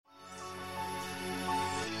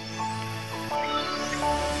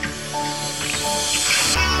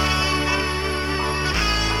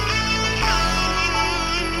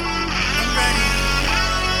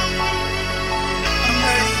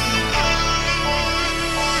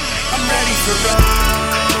I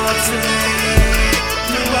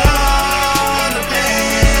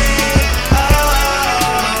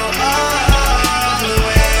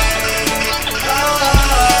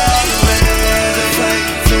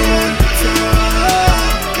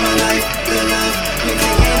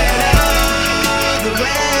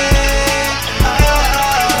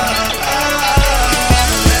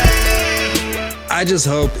just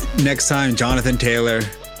hope next time Jonathan Taylor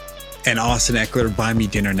and Austin Ekeler buy me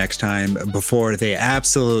dinner next time before they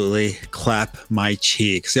absolutely clap my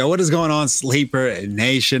cheeks. Yo, what is going on, Sleeper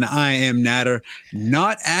Nation? I am Natter,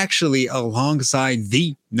 not actually alongside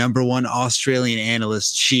the number one Australian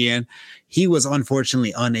analyst, Sheehan. He was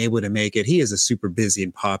unfortunately unable to make it. He is a super busy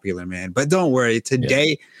and popular man. But don't worry,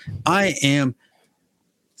 today I am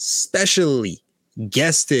specially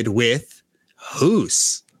guested with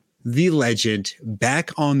Hoos, the legend, back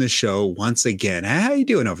on the show once again. How you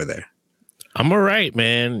doing over there? I'm all right,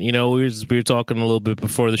 man. You know, we were talking a little bit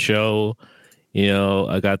before the show. You know,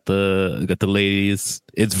 I got the ladies.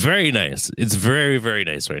 It's very nice. It's very, very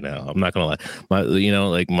nice right now. I'm not gonna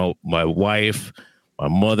lie. My wife, my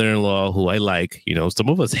mother-in-law, who I like. You know, some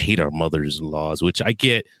of us hate our mothers-in-laws, which I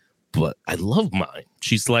get, but I love mine.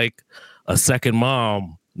 She's like a second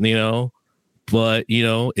mom. You know. But, you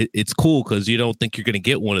know, it's cool because you don't think you're going to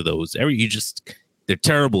get one of those. They're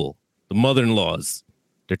terrible. The mother-in-laws,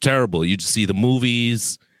 they're terrible. You just see the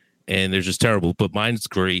movies and they're just terrible. But mine's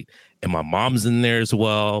great. And my mom's in there as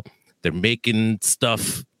well. They're making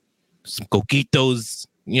stuff, some coquitos.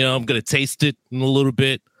 You know, I'm going to taste it in a little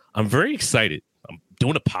bit. I'm very excited. I'm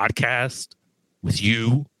doing a podcast with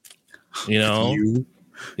you. You know,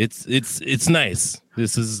 it's nice.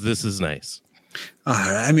 This is nice.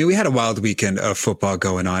 I mean, we had a wild weekend of football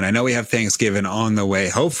going on. I know we have Thanksgiving on the way.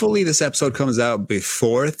 Hopefully this episode comes out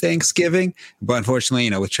before Thanksgiving. But unfortunately,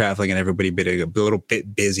 you know, with traveling and everybody being a little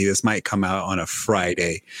bit busy, this might come out on a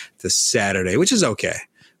Friday to Saturday, which is okay,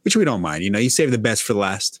 which we don't mind. You know, you save the best for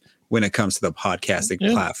last when it comes to the podcasting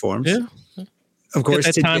platforms. Yeah. Of course.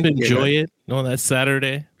 Get that time to enjoy it on that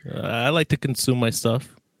Saturday. I like to consume my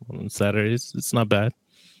stuff on Saturdays. It's not bad.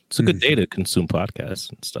 It's a good day to consume podcasts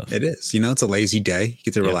and stuff. It is. You know, it's a lazy day. You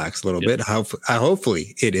get to relax a little bit.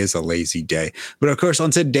 Hopefully it is a lazy day. But of course,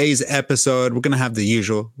 on today's episode, we're going to have the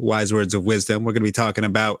usual wise words of wisdom. We're going to be talking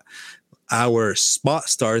about our spot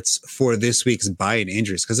starts for this week's bye-in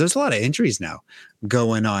injuries, because there's a lot of injuries now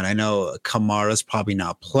going on. I know Kamara's probably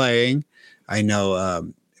not playing. I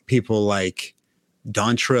know people like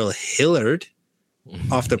Dontrell Hillard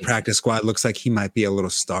off the practice squad. Looks like he might be a little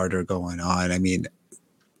starter going on. I mean,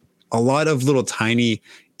 a lot of little tiny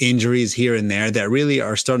injuries here and there that really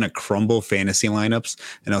are starting to crumble fantasy lineups.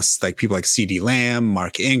 And it's like people like CeeDee Lamb,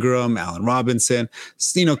 Mark Ingram, Allen Robinson,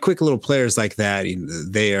 you know, quick little players like that. You know,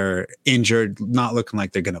 they are injured, not looking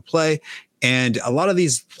like they're going to play. And a lot of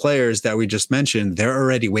these players that we just mentioned, they're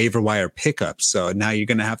already waiver wire pickups. So now you're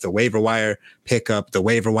going to have the waiver wire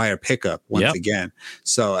pickup once again.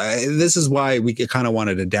 So this is why we kind of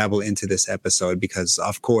wanted to dabble into this episode, because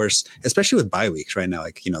of course, especially with bye weeks right now,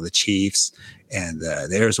 like, you know, the Chiefs and the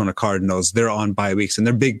Arizona Cardinals, they're on bye weeks and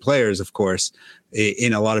they're big players, of course,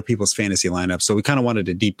 in a lot of people's fantasy lineups. So we kind of wanted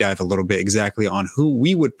to deep dive a little bit exactly on who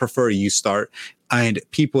we would prefer you start and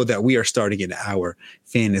people that we are starting in our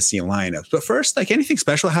fantasy lineups. But first, like, anything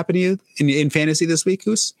special happened to you in fantasy this week,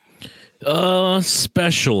 Goose?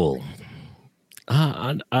 Special.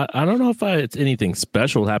 I don't know if it's anything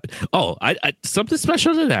special happened. Oh, I something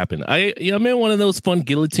special did happen. I'm in one of those fun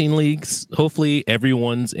guillotine leagues. Hopefully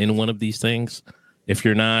everyone's in one of these things. If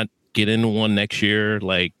you're not, get into one next year.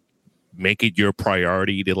 Like, make it your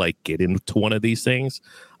priority to like get into one of these things.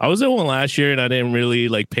 I was in one last year and I didn't really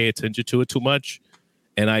like pay attention to it too much,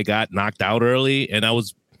 and I got knocked out early, and I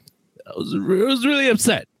was really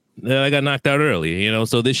upset that I got knocked out early. You know,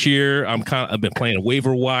 so this year I've been playing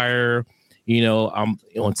waiver wire. You know, I'm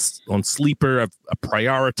on Sleeper. I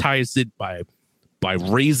prioritized it by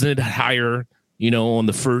raising it higher, you know, on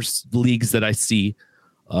the first leagues that I see.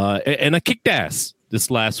 And I kicked ass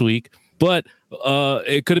this last week, but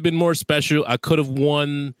it could have been more special. I could have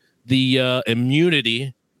won the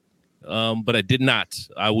immunity, but I did not.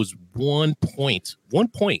 I was 1 point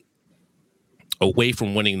away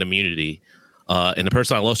from winning the immunity. And the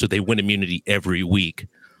person I lost to, they win immunity every week.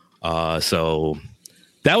 So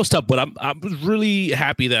that was tough, but I was really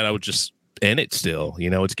happy that I was just in it still. You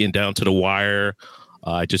know, it's getting down to the wire.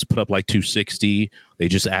 I just put up like 260. They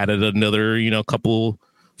just added another, you know, couple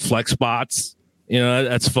flex spots. You know,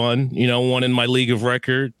 that's fun. You know, one in my league of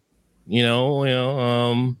record.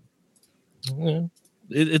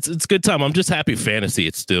 it's good time. I'm just happy fantasy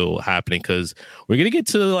it's still happening because we're gonna get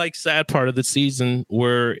to the like sad part of the season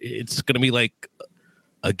where it's gonna be like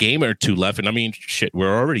a game or two left. And I mean, shit,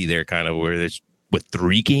 we're already there kind of where there's with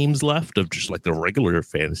 3 games left of just like the regular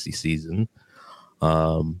fantasy season.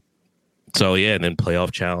 So yeah, and then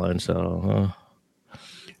playoff challenge. So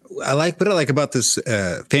what I like about this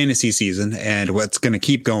fantasy season and what's going to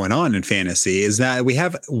keep going on in fantasy is that we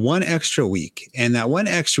have one extra week, and that one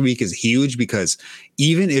extra week is huge because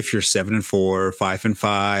even if you're 7-4,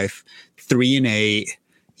 5-5, 3-8,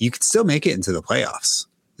 you could still make it into the playoffs.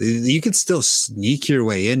 You could still sneak your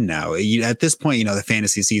way in now. At this point, the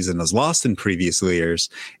fantasy season is lost in previous years,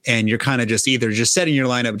 and you're kind of just either just setting your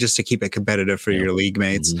lineup just to keep it competitive for your league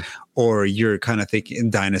mates, or you're kind of thinking in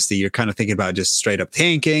dynasty, you're kind of thinking about just straight up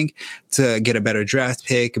tanking to get a better draft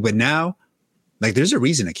pick. But now, like, there's a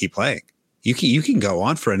reason to keep playing. You can go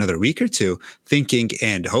on for another week or two thinking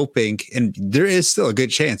and hoping, and there is still a good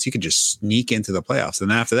chance you could just sneak into the playoffs.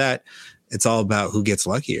 And after that, it's all about who gets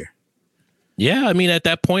luckier. Yeah, I mean, at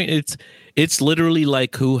that point, it's literally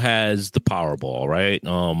like who has the Powerball, right?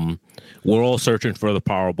 We're all searching for the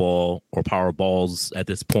Powerball or Powerballs at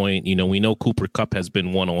this point. We know Cooper Kupp has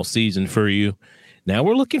been one all season for you. Now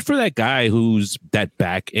we're looking for that guy who's that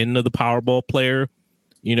back end of the Powerball player.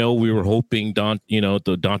 We were hoping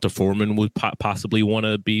Donta Foreman would possibly want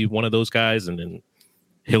to be one of those guys, and then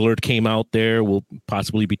Hillard came out there. We'll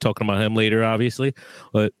possibly be talking about him later, obviously,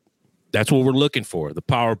 but that's what we're looking for, the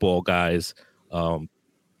Powerball guys.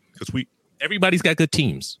 Because everybody's got good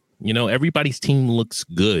teams. Everybody's team looks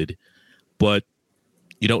good, but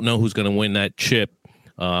you don't know who's going to win that chip.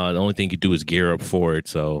 The only thing you do is gear up for it.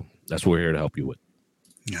 So that's what we're here to help you with.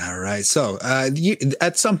 All right. So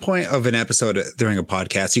at some point of an episode during a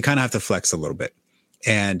podcast, you kind of have to flex a little bit,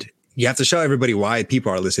 and you have to show everybody why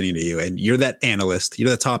people are listening to you. And you're that analyst. You're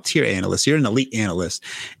the top tier analyst. You're an elite analyst.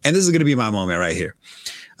 And this is going to be my moment right here.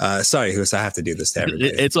 Sorry, Hus, I have to do this to everybody.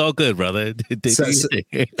 It's all good, brother.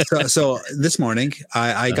 So this morning,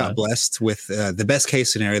 I got blessed with the best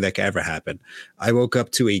case scenario that could ever happen. I woke up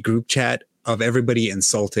to a group chat of everybody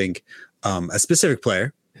insulting a specific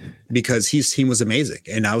player because his team was amazing.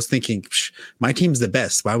 And I was thinking, my team's the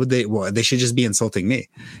best. Why would they? Well, they should just be insulting me.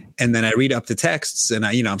 And then I read up the texts, and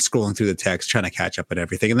I'm scrolling through the text, trying to catch up and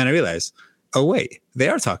everything. And then I realized, oh, wait, they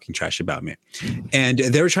are talking trash about me. And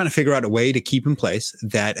they were trying to figure out a way to keep in place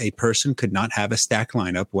that a person could not have a stacked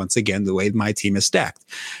lineup, once again, the way my team is stacked.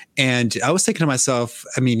 And I was thinking to myself,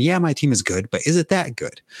 I mean, yeah, my team is good, but is it that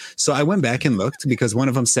good? So I went back and looked because one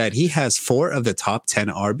of them said he has 4 of the top 10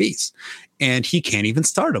 RBs and he can't even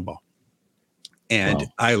start them all. And wow.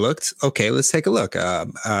 I looked, okay, let's take a look.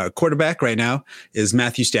 Quarterback right now is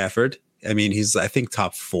Matthew Stafford. I mean, he's, I think,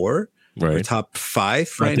 top 4. Right, top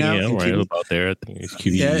 5 right now. Yeah, right about there. I think he's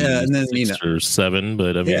QB and then 6 or 7,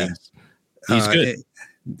 but I mean, he's good.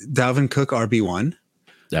 Dalvin Cook RB1,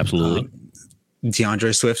 absolutely.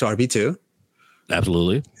 DeAndre Swift RB2,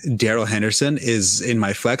 absolutely. Darrell Henderson is in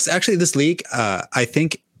my flex. Actually, this league, I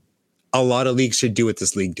think a lot of leagues should do what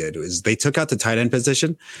this league did. Is they took out the tight end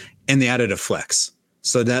position and they added a flex.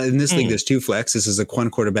 So now in this league, there's 2 flex. This is a 1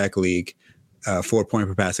 quarterback league, 4 point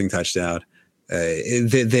per passing touchdown.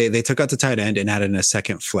 They took out the tight end and added a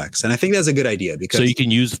second flex, and I think that's a good idea because so you can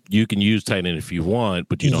use tight end if you want,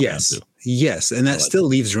 but you don't have to. Yes, and that still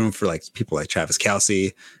leaves room for like people like Travis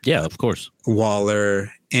Kelce, yeah, of course,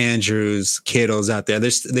 Waller, Andrews, Kittle's out there. They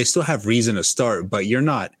still have reason to start, but you're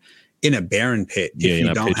not in a barren pit if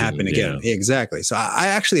you don't happen to get them. Exactly. So I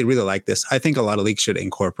actually really like this. I think a lot of leagues should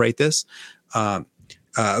incorporate this.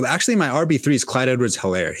 Actually, my RB3 is Clyde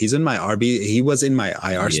Edwards-Helaire. He's in my RB. He was in my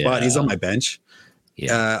IR spot. He's on my bench.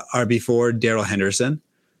 Yeah. RB4, Darrell Henderson.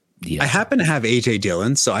 Yeah. I happen to have AJ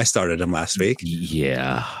Dillon, so I started him last week.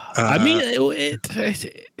 Yeah. I mean,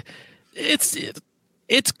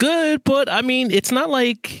 it's good, but I mean, it's not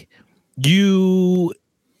like you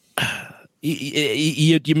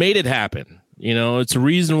made it happen. It's a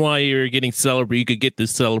reason why you're getting celebrated. You could get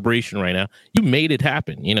this celebration right now. You made it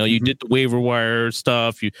happen. You did the waiver wire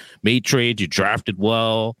stuff. You made trades. You drafted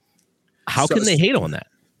well. How can they hate on that?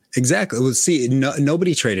 Exactly. Well, see,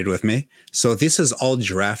 nobody traded with me. So this is all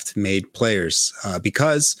draft made players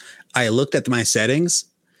because I looked at my settings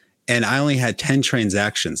and I only had 10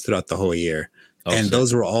 transactions throughout the whole year. And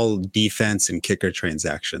those were all defense and kicker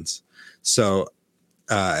transactions. So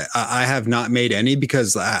I have not made any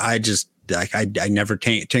because I never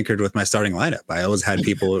tinkered with my starting lineup. I always had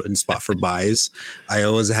people in spot for buys. I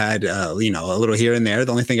always had, a little here and there.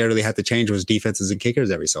 The only thing I really had to change was defenses and kickers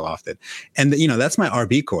every so often. And, that's my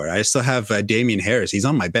RB core. I still have Damian Harris. He's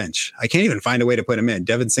on my bench. I can't even find a way to put him in.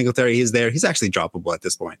 Devin Singletary, he's there. He's actually droppable at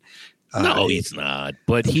this point. No, he's not.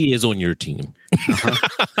 But he is on your team.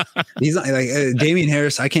 He's not like Damian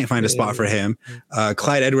Harris. I can't find a spot for him.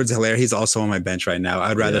 Clyde Edwards-Helaire. He's also on my bench right now.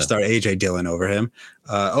 I'd rather start AJ Dillon over him.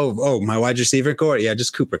 My wide receiver core. Yeah,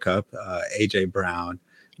 just Cooper Kupp, AJ Brown.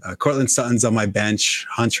 Cortland Sutton's on my bench.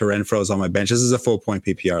 Hunter Renfro's on my bench. This is a full point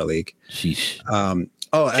PPR league. Sheesh.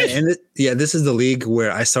 This is the league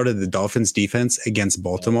where I started the Dolphins defense against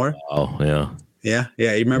Baltimore. Oh, yeah. Yeah.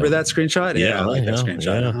 You remember that screenshot? Yeah, I like that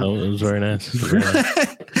screenshot. Yeah, it was very nice.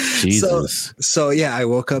 Jesus. So I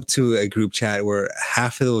woke up to a group chat where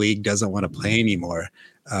half of the league doesn't want to play anymore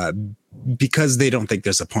because they don't think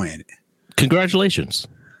there's a point in it. Congratulations.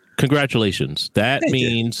 That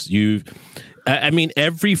means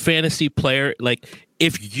every fantasy player, like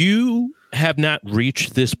if you have not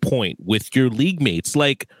reached this point with your league mates,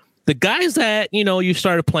 like the guys that, you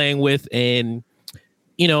started playing with and,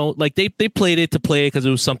 like they played it to play because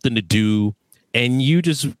it was something to do and you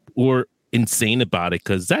just were insane about it.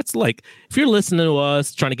 Cause that's like, if you're listening to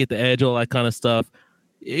us trying to get the edge, all that kind of stuff,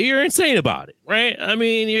 you're insane about it, right? I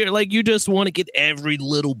mean, you're like, you just want to get every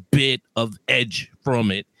little bit of edge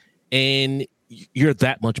from it and you're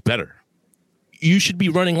that much better. You should be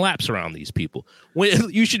running laps around these people.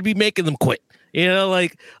 You should be making them quit.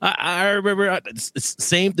 Like I remember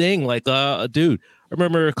same thing. Like, dude, I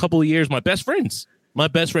remember a couple of years, my best friends,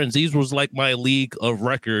 these was like my league of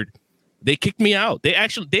record. They kicked me out. They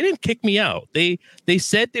didn't kick me out. They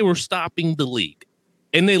said they were stopping the league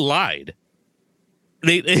and they lied.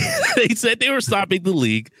 They said they were stopping the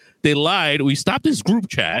league. They lied. We stopped this group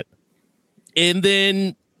chat. And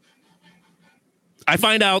then I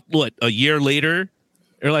find out a year later,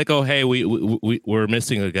 they're like, "Oh, hey, we're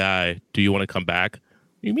missing a guy. Do you want to come back?"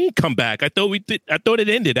 What do you mean come back? I thought it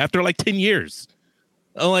ended after like 10 years.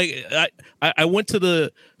 I'm like, I went to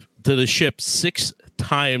the ship 6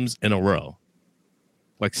 times in a row,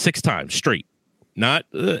 like 6 times straight, not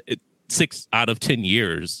 6 out of 10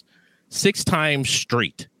 years, 6 times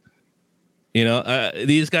straight.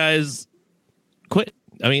 These guys quit.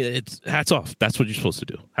 I mean, it's hats off. That's what you're supposed to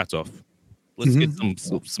do. Hats off. Let's get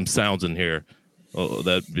some sounds in here. Oh,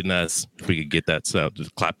 that'd be nice if we could get that sound,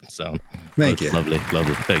 just clapping sound. Thank you. Lovely.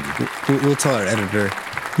 Thank you. We'll tell our editor,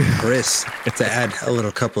 Chris, to add a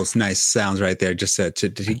little couple of nice sounds right there, just to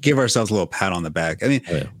give ourselves a little pat on the back. I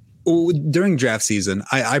mean, during draft season,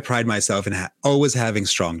 I pride myself in always having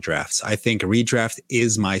strong drafts. I think redraft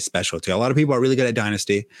is my specialty. A lot of people are really good at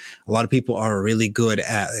dynasty. A lot of people are really good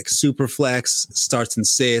at like super flex, starts and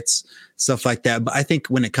sits, stuff like that. But I think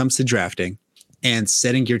when it comes to drafting and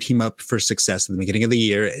setting your team up for success in the beginning of the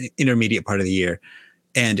year, intermediate part of the year,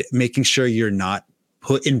 and making sure you're not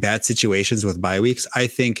put in bad situations with bye weeks, I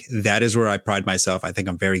think that is where I pride myself. I think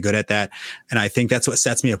I'm very good at that. And I think that's what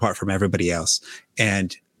sets me apart from everybody else.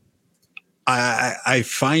 And I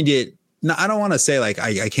find it, I don't want to say like,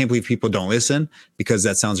 I can't believe people don't listen, because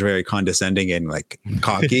that sounds very condescending and like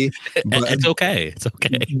cocky. But it's okay.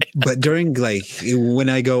 But during like, when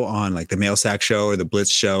I go on like the Mail Sack show or the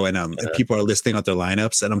Blitz show and people are listing out their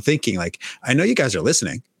lineups, and I'm thinking like, I know you guys are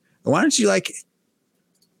listening. Why don't you like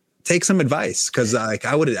take some advice? Cause like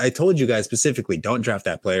I told you guys specifically, don't draft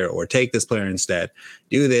that player or take this player instead,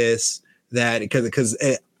 do this, that, because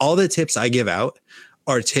all the tips I give out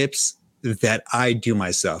are tips that I do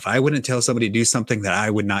myself. I wouldn't tell somebody to do something that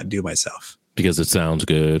I would not do myself. Because it sounds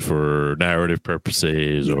good for narrative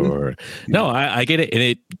purposes or no, I get it. And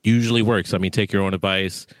it usually works. I mean, take your own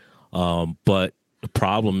advice. But the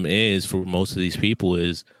problem is for most of these people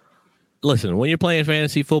is, listen, when you're playing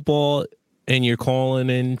fantasy football and you're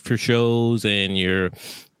calling in for shows and you're,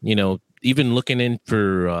 even looking in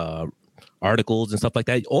for articles and stuff like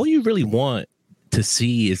that, all you really want to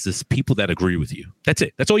see is this people that agree with you. That's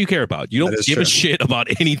it. That's all you care about. You don't give a shit about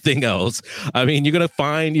anything else. I mean, you're going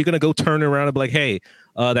to go turn around and be like, hey,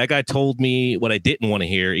 that guy told me what I didn't want to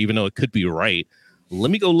hear, even though it could be right.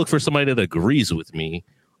 Let me go look for somebody that agrees with me.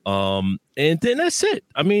 And then that's it.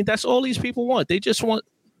 I mean, that's all these people want. They just want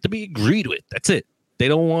to be agreed with. That's it. They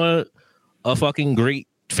don't want a fucking great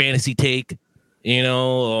fantasy take.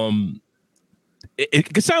 It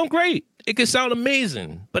could sound great. It could sound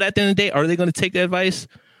amazing, but at the end of the day, are they going to take that advice?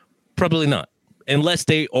 Probably not, unless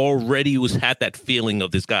they already had that feeling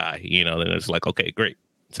of this guy. Then it's like, okay, great,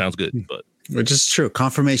 sounds good. But which is true.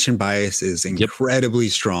 Confirmation bias is incredibly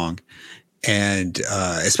strong, and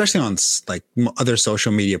especially on like other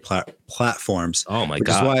social media platforms. Oh my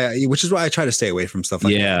god! Which is why I try to stay away from stuff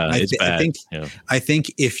like that. Yeah, it's bad. I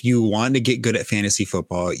think if you want to get good at fantasy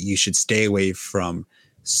football, you should stay away from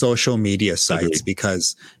social media sites,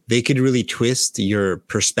 because they could really twist your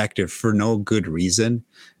perspective for no good reason.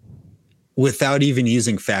 without even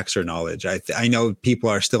using facts or knowledge. I know people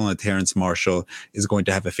are still on Terrace Marshall is going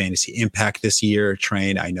to have a fantasy impact this year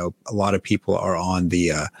train. I know a lot of people are on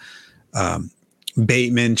the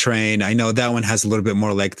Bateman train. I know that one has a little bit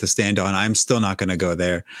more leg to stand on. I'm still not going to go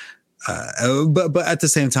there. But at the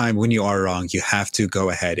same time, when you are wrong, you have to go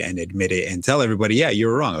ahead and admit it and tell everybody, yeah,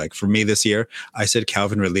 you're wrong. Like for me this year, I said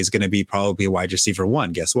Calvin Ridley is going to be probably a wide receiver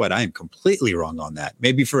 1. Guess what? I am completely wrong on that.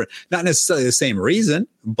 Maybe for not necessarily the same reason,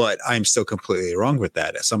 but I'm still completely wrong with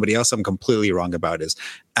that. Somebody else I'm completely wrong about is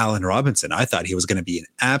Allen Robinson. I thought he was going to be an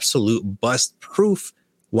absolute bust-proof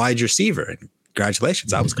wide receiver. And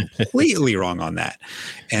congratulations. I was completely wrong on that.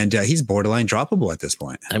 And he's borderline droppable at this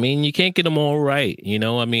point. I mean, you can't get them all right. You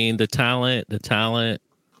know, I mean, the talent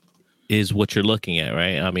is what you're looking at,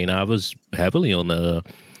 right? I mean, I was heavily on the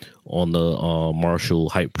Marshall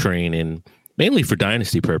hype train, and mainly for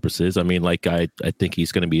dynasty purposes. I mean, like I think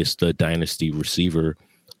he's going to be a stud dynasty receiver.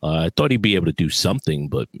 I thought he'd be able to do something,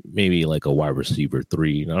 but maybe like a wide receiver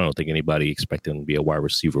 3. I don't think anybody expected him to be a wide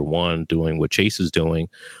receiver 1 doing what Chase is doing,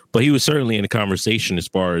 but he was certainly in the conversation as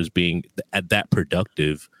far as being at that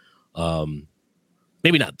productive.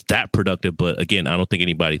 Maybe not that productive, but again, I don't think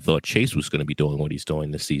anybody thought Chase was going to be doing what he's doing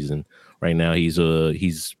this season. Right now, he's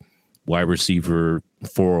wide receiver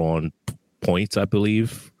 4 on points, I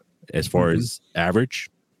believe, as far as average.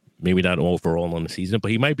 Maybe not overall on the season, but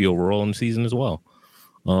he might be overall on the season as well.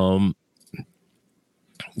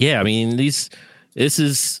 Yeah, I mean,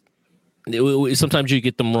 sometimes you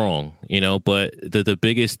get them wrong, you know, but the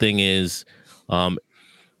biggest thing is,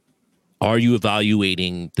 are you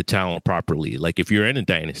evaluating the talent properly? Like if you're in a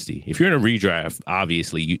dynasty, if you're in a redraft,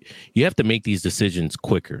 obviously you have to make these decisions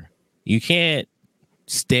quicker. You can't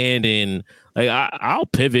stand in, like I'll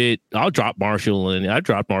pivot, I'll drop Marshall, and I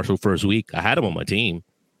dropped Marshall first week. I had him on my team,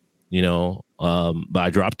 you know, but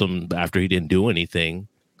I dropped him after he didn't do anything.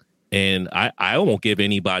 And I won't give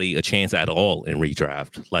anybody a chance at all in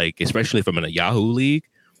redraft, like especially if I'm in a Yahoo league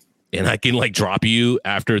and I can like drop you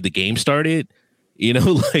after the game started, you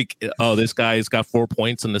know, like, oh, this guy's got 4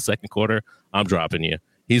 points in the second quarter. I'm dropping you.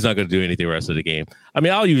 He's not going to do anything the rest of the game. I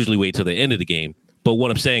mean, I'll usually wait till the end of the game. But what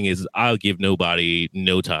I'm saying is I'll give nobody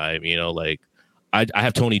no time, you know, like I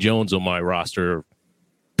have Tony Jones on my roster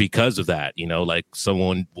because of that, you know, like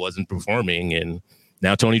someone wasn't performing, and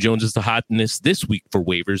now Tony Jones is the hotness this week for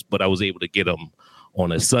waivers, but I was able to get him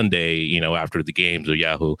on a Sunday, you know, after the games of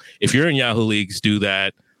Yahoo. If you're in Yahoo leagues, do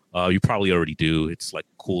that. You probably already do. It's like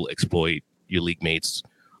cool exploit your league mates.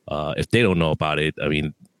 If they don't know about it, I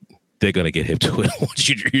mean, they're going to get hip to it once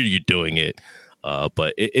you're doing it.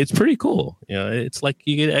 But it's pretty cool. You know, it's like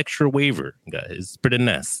you get an extra waiver, guys. It's pretty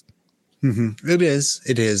nice. Mm-hmm. It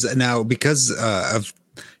is. Now, because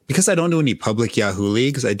I don't do any public Yahoo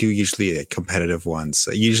leagues, I do usually competitive ones.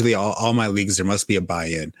 Usually all my leagues, there must be a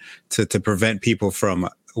buy-in to prevent people from,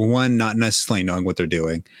 one, not necessarily knowing what they're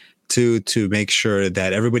doing, two, to make sure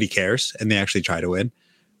that everybody cares and they actually try to win.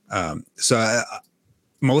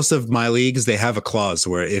 Most of my leagues, they have a clause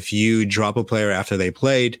where if you drop a player after they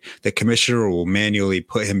played, the commissioner will manually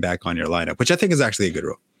put him back on your lineup, which I think is actually a good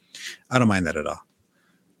rule. I don't mind that at all.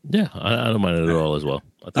 Yeah, I don't mind it at all as well.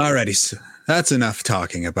 Alrighty, so that's enough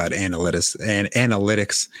talking about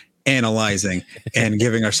analytics, analyzing, and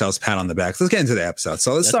giving ourselves a pat on the back. Let's get into the episode.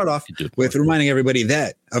 So let's start off with reminding everybody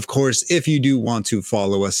that, of course, if you do want to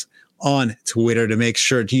follow us on Twitter to make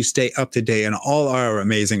sure you stay up to date on all our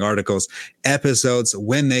amazing articles, episodes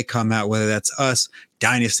when they come out, whether that's us,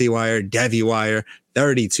 Dynasty Wire, Devy Wire,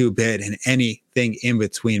 32-bit, and anything in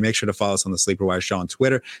between. Make sure to follow us on the Sleeper Wire Show on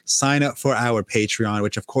Twitter. Sign up for our Patreon,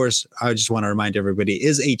 which, of course, I just want to remind everybody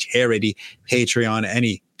is a charity Patreon.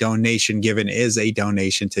 Any donation given is a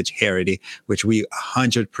donation to charity, which we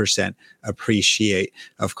 100% appreciate.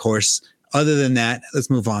 Of course, other than that, let's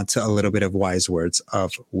move on to a little bit of wise words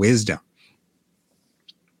of wisdom.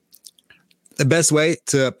 The best way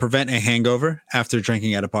to prevent a hangover after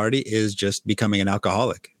drinking at a party is just becoming an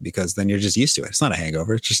alcoholic, because then you're just used to it. It's not a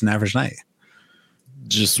hangover. It's just an average night.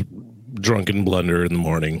 Just drunken blunder in the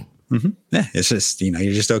morning. Mm-hmm. Yeah, it's just,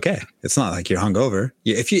 you're just okay. It's not like you're hungover.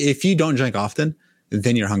 If you don't drink often,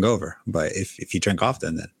 then you're hungover. But if you drink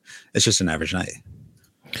often, then it's just an average night.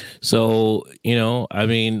 So, I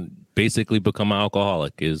mean, basically become an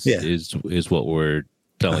alcoholic is what we're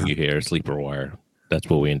telling you here, Sleeper Wire. That's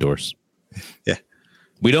what we endorse. Yeah.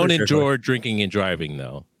 We don't enjoy drinking and driving,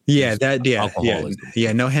 though. Yeah,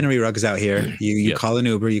 Yeah, no Henry Ruggs out here. You call an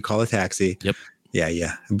Uber, you call a taxi. Yep.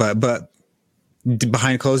 Yeah. But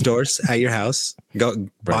behind closed doors at your house, go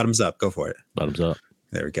bottoms up, go for it. Bottoms up.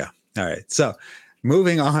 There we go. All right. So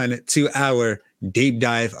moving on to our deep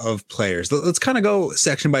dive of players. Let's kind of go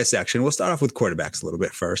section by section. We'll start off with quarterbacks a little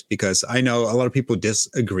bit first, because I know a lot of people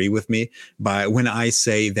disagree with me when I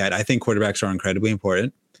say that I think quarterbacks are incredibly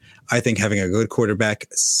important. I think having a good quarterback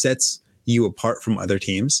sets you apart from other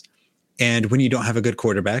teams. And when you don't have a good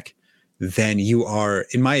quarterback, then you are,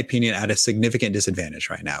 in my opinion, at a significant disadvantage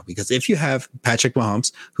right now. Because if you have Patrick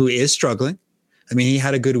Mahomes, who is struggling, I mean, he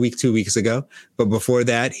had a good week 2 weeks ago, but before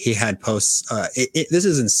that, he had posts. This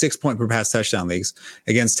is in 6 point per pass touchdown leagues.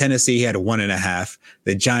 Against Tennessee, he had 1.5.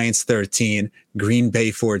 The Giants 13, Green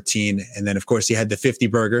Bay 14, and then of course he had the 50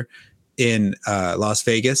 burger in Las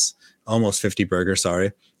Vegas, almost 50 burger,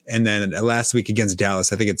 sorry. And then last week against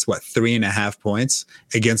Dallas, I think it's 3.5 points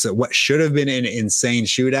against what should have been an insane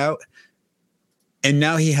shootout. And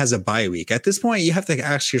now he has a bye week. At this point, you have to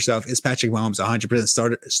ask yourself, is Patrick Mahomes 100%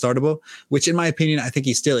 startable? Which, in my opinion, I think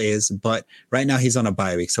he still is. But right now, he's on a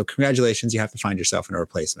bye week. So congratulations, you have to find yourself in a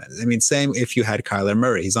replacement. I mean, same if you had Kyler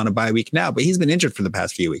Murray. He's on a bye week now, but he's been injured for the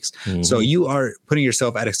past few weeks. Mm-hmm. So you are putting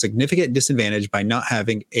yourself at a significant disadvantage by not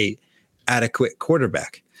having a adequate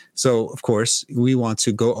quarterback. So, of course, we want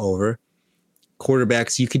to go over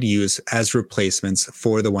quarterbacks you could use as replacements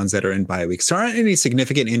for the ones that are in bye weeks. So aren't any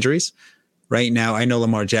significant injuries. Right now, I know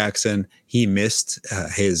Lamar Jackson, he missed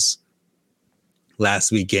his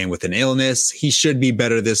last week game with an illness. He should be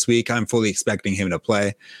better this week. I'm fully expecting him to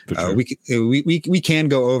play. Sure. We can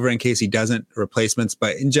go over in case he doesn't replacements,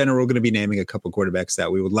 but in general, we're going to be naming a couple quarterbacks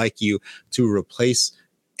that we would like you to replace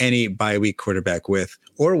any bye week quarterback with,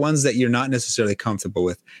 or ones that you're not necessarily comfortable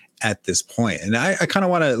with at this point. And I kind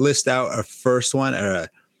of want to list out a first one, a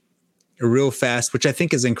real fast, which I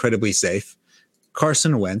think is incredibly safe.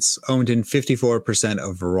 Carson Wentz, owned in 54%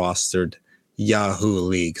 of rostered Yahoo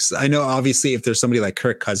leagues. I know, obviously, if there's somebody like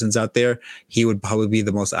Kirk Cousins out there, he would probably be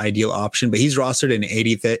the most ideal option, but he's rostered in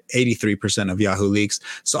 83% of Yahoo leagues.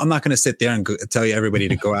 So I'm not going to sit there and tell you everybody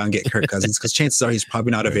to go out and get Kirk Cousins, because chances are he's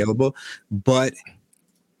probably not available. But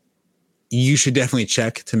you should definitely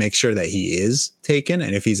check to make sure that he is taken.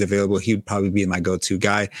 And if he's available, he would probably be my go-to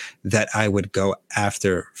guy that I would go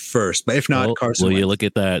after first. But if not, Carson Wentz. You look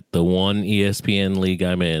at that, the one ESPN league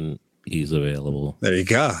I'm in, he's available. There you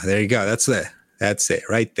go. That's it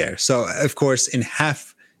right there. So, of course, in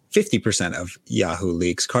 50% of Yahoo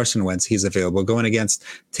leagues, Carson Wentz, he's available, going against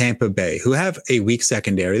Tampa Bay, who have a weak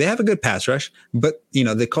secondary. They have a good pass rush, but,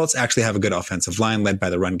 the Colts actually have a good offensive line led by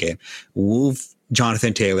the run game.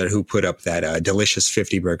 Jonathan Taylor, who put up that delicious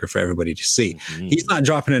 50 burger for everybody to see. Mm-hmm. He's not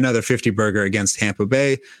dropping another 50 burger against Tampa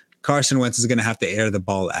Bay. Carson Wentz is going to have to air the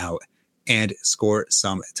ball out and score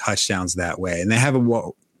some touchdowns that way. And they have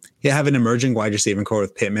an emerging wide receiving core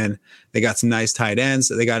with Pittman. They got some nice tight ends.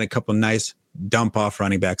 They got a couple nice dump off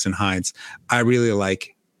running backs in Hines. I really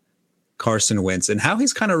like Carson Wentz and how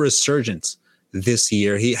he's kind of resurgent this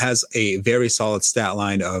year. He has a very solid stat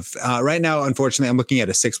line of right now. Unfortunately, I'm looking at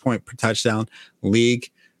a 6 point per touchdown league.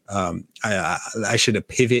 I should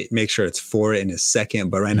pivot, make sure it's 4 in a second.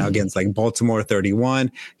 But right now, against like Baltimore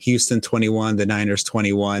 31, Houston 21, the Niners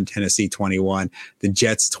 21, Tennessee 21, the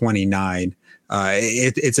Jets 29.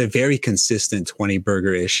 It's a very consistent 20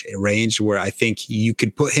 burger-ish range where I think you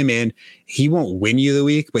could put him in. He won't win you the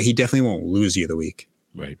week, but he definitely won't lose you the week.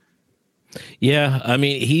 Right. Yeah, I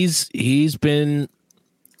mean, he's been,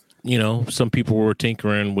 some people were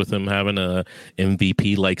tinkering with him having a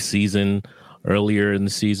MVP like season earlier in the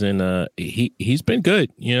season. He's been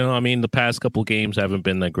good. I mean, the past couple games haven't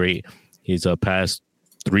been that great. He's past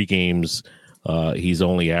 3 games. He's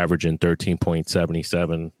only averaging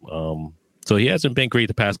 13.77. So he hasn't been great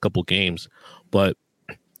the past couple games, but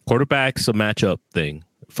quarterback's a matchup thing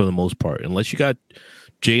for the most part, unless you got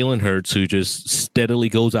Jalen Hurts, who just steadily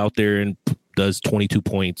goes out there and does 22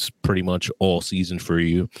 points pretty much all season for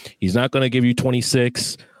you. He's not going to give you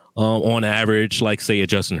 26 on average, like, say, a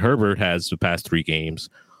Justin Herbert has the past 3 games.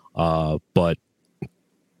 But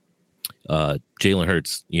Jalen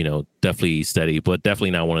Hurts, definitely steady, but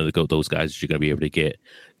definitely not one of those guys that you're going to be able to get.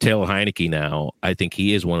 Taylor Heineke now, I think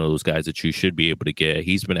he is one of those guys that you should be able to get.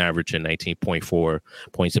 He's been averaging 19.4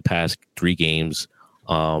 points the past 3 games.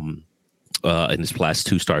 In his last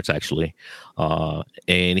 2 starts, actually.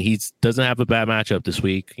 And he doesn't have a bad matchup this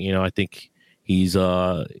week. I think he's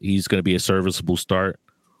going to be a serviceable start.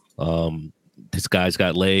 This guy's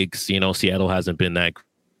got legs. Seattle hasn't been that.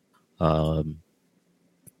 I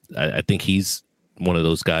think he's one of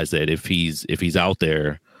those guys that if he's out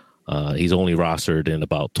there, he's only rostered in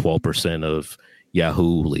about 12% of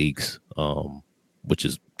Yahoo leagues, which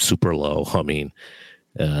is super low. I mean,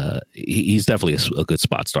 he's definitely a good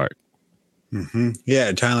spot start. Mm-hmm.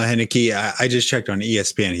 Yeah, Tyler Heineke, I just checked on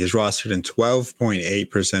ESPN. He's rostered in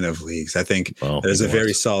 12.8% of leagues. I think that is a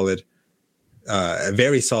very solid a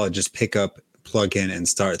very solid just pick up, plug in, and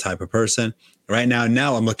start type of person. Right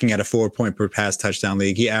now I'm looking at a 4-point per pass touchdown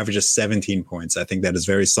league. He averages 17 points. I think that is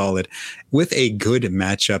very solid with a good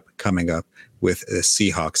matchup coming up with the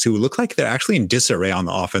Seahawks, who look like they're actually in disarray on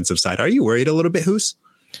the offensive side. Are you worried a little bit, Hoos?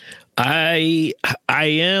 I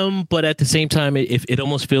am, but at the same time, it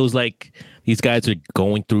almost feels like these guys are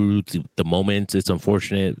going through the moments. It's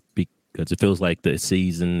unfortunate because it feels like the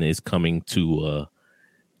season is coming to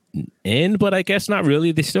end, but I guess not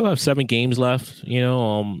really. They still have 7 games left, you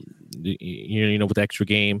know, with the extra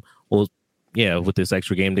game. Well, yeah, with this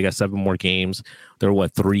extra game, they got 7 more games. They're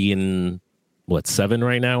 3 and 7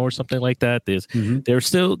 right now or something like that. They're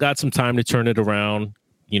still got some time to turn it around,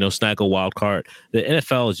 you know, snag a wild card. The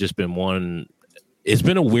NFL has just been it's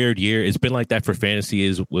been a weird year. It's been like that for fantasy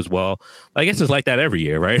as well. I guess it's like that every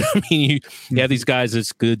year, right? I mean, you have these guys that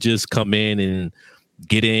could just come in and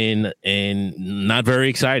get in and not very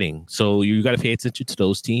exciting. So you got to pay attention to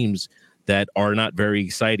those teams that are not very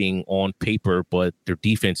exciting on paper, but their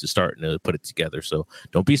defense is starting to put it together. So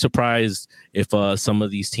don't be surprised if some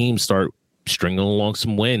of these teams start stringing along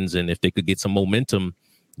some wins, and if they could get some momentum,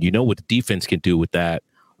 you know what the defense can do with that.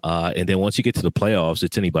 And then once you get to the playoffs,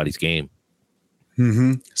 it's anybody's game.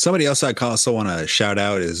 Somebody else I also want to shout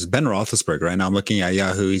out is Ben Roethlisberger. Right now I'm looking at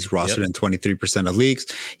Yahoo. He's rostered in 23% of leagues.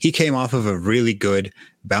 He came off of a really good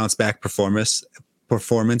bounce back performance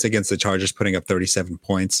against the Chargers, putting up 37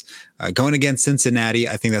 points. Going against Cincinnati,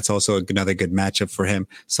 I think that's also another good matchup for him,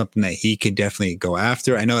 something that he could definitely go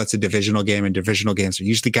after. I know it's a divisional game, and divisional games are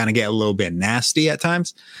usually kind of get a little bit nasty at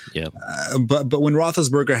times. Yeah. But when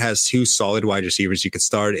Roethlisberger has 2 solid wide receivers, you could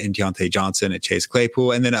start in Deontay Johnson and Chase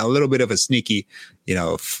Claypool, and then a little bit of a sneaky, you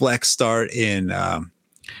know, flex start in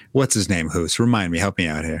what's his name? Remind me, help me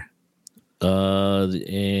out here.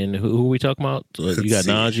 And who are we talking about? You got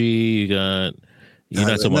Najee, you got. You're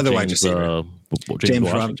not another wide receiver. James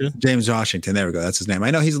Washington? James Washington. There we go. That's his name. I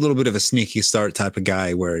know he's a little bit of a sneaky start type of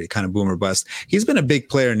guy where he kind of boom or bust. He's been a big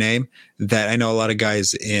player name that I know a lot of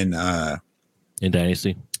guys in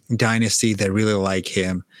Dynasty that really like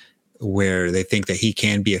him, where they think that he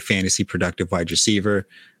can be a fantasy productive wide receiver.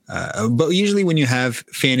 But usually when you have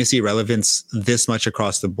fantasy relevance this much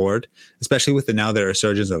across the board, especially with now there are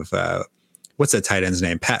surges of what's that tight end's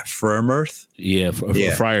name? Pat Freiermuth? Yeah,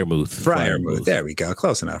 Freiermuth. Freiermuth. There we go.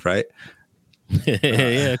 Close enough, right?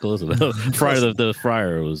 Yeah, close enough. The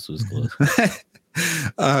Fryer was close.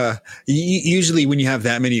 Usually when you have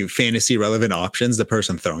that many fantasy relevant options, the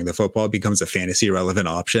person throwing the football becomes a fantasy relevant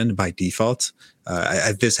option by default.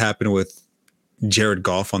 This happened with Jared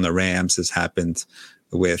Goff on the Rams. This happened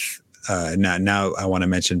with now I want to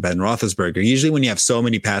mention Ben Roethlisberger. Usually when you have so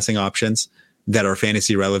many passing options that are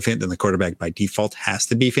fantasy relevant, then the quarterback by default has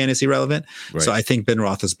to be fantasy relevant. Right. So I think Ben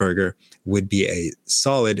Roethlisberger would be a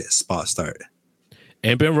solid spot start.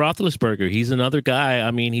 And Ben Roethlisberger, he's another guy.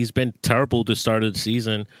 I mean, he's been terrible to start of the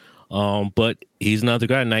season, but he's another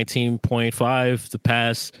guy, 19.5 the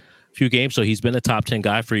past few games. So he's been a top 10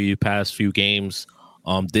 guy for you past few games.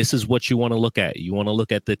 This is what you want to look at. You want to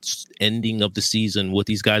look at the ending of the season, what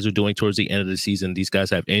these guys are doing towards the end of the season. These guys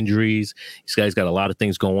have injuries. These guys got a lot of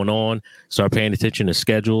things going on. Start paying attention to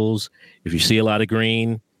schedules. If you see a lot of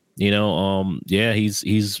green, you know,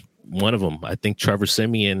 he's one of them. I think Trevor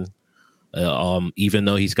Siemian, even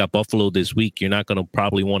though he's got Buffalo this week, you're not going to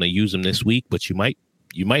probably want to use him this week, but you might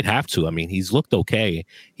have to. I mean, he's looked okay.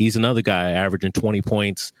 He's another guy averaging 20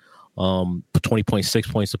 points, 20.6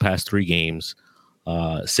 points the past 3 games.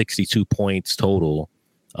 62 points total,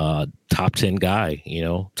 top 10 guy, you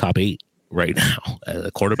know, top 8 right now.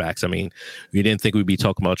 Quarterbacks. I mean, we didn't think we'd be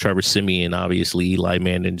talking about Trevor Siemian, obviously Eli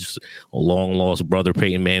Manning's long lost brother,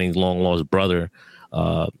 Peyton Manning's long lost brother.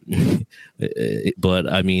 But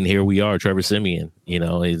I mean, here we are, Trevor Siemian, you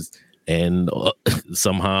know,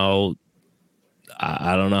 somehow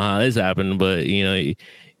I don't know how this happened, but you know,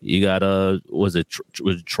 you got was it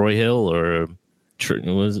Troy Hill or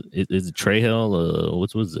is it Trey Hill?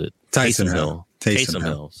 What was it? Taysom Hill. Taysom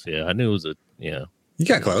Hill. Yeah, I knew it was You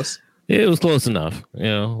got close. It was close enough. You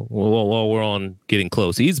know, while we're on getting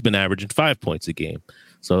close, he's been averaging 5 points a game.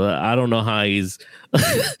 So I don't know how he's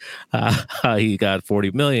how he got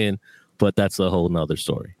 40 million, but that's a whole nother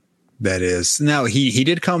story. That is. Now he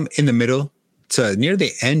did come in the middle to near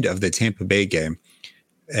the end of the Tampa Bay game.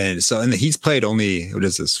 And so, he's played only,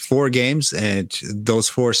 4 games, and those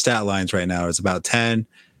 4 stat lines right now is about 10,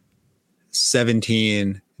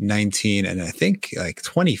 17, 19, and I think like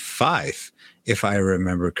 25, if I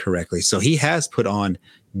remember correctly. So he has put on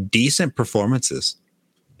decent performances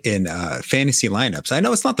in fantasy lineups. I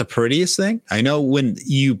know it's not the prettiest thing. I know when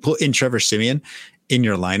you put in Trevor Siemian in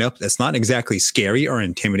your lineup that's not exactly scary or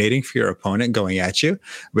intimidating for your opponent going at you,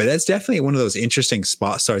 but that's definitely one of those interesting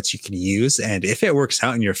spot starts you can use. And if it works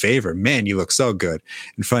out in your favor, man, you look so good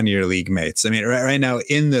in front of your league mates. I mean, right now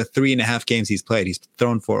in the 3.5 games he's played, he's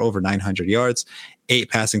thrown for over 900 yards, 8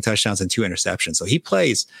 passing touchdowns, and 2 interceptions. So he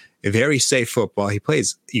plays a very safe football. He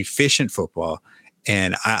plays efficient football.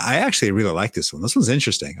 And I actually really like this one. This one's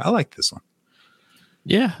interesting. I like this one.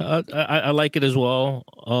 Yeah, I like it as well.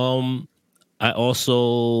 I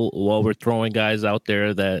also, while we're throwing guys out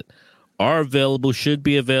there that are available, should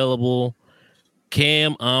be available,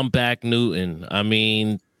 Cam back Newton. I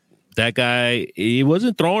mean, that guy, he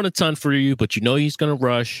wasn't throwing a ton for you, but you know he's going to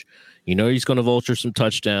rush. You know he's going to vulture some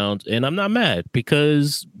touchdowns. And I'm not mad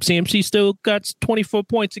because CMC still got 24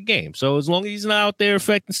 points a game. So as long as he's not out there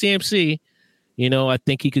affecting CMC, you know, I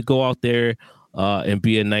think he could go out there and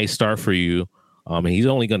be a nice start for you. And he's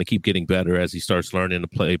only going to keep getting better as he starts learning the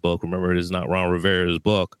playbook. Remember, it is not Ron Rivera's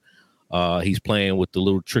book. He's playing with the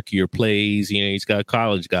little trickier plays. You know, he's got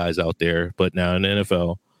college guys out there, but now in the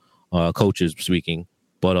NFL, coaches speaking.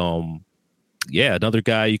 But yeah, another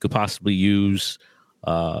guy you could possibly use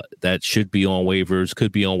that should be on waivers,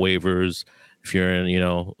 could be on waivers if you're in, you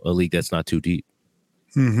know, a league that's not too deep.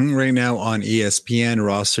 Right now on ESPN,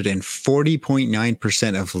 rostered in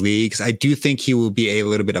 40.9% of leagues. I do think he will be a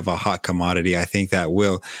little bit of a hot commodity. I think that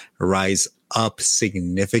will rise up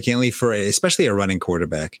significantly for especially a running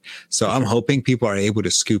quarterback. So I'm hoping people are able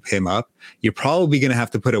to scoop him up. You're probably going to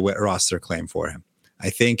have to put a roster claim for him. I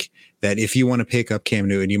think that if you want to pick up Cam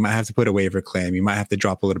Newton, you might have to put a waiver claim. You might have to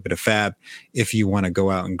drop a little bit of fab if you want to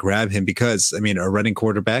go out and grab him, because I mean, a running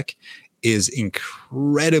quarterback is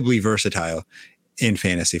incredibly versatile in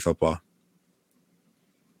fantasy football.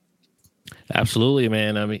 Absolutely,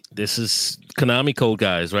 man. I mean, this is Konami code,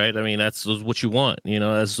 guys, right? I mean, that's what you want. You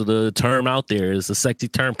know, that's the term out there. It's a sexy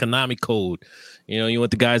term, Konami code. You know, you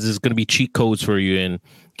want the guys that's going to be cheat codes for you. And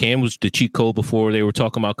Cam was the cheat code before they were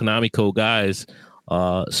talking about Konami code guys.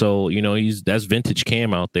 So, you know, that's vintage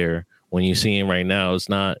Cam out there. When you see him right now,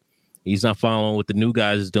 he's not following what the new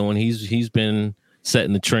guys is doing. He's been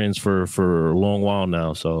setting the trends for a long while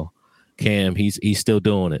now. So Cam, he's still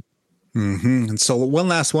doing it. And so one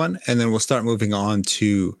last one, and then we'll start moving on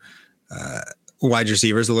to wide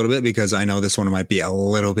receivers a little bit, because I know this one might be a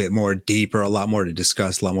little bit more deeper, a lot more to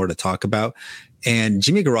discuss, a lot more to talk about. And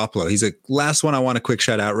Jimmy Garoppolo, he's the last one I want a quick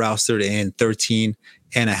shout out, rostered in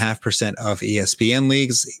 13.5% of ESPN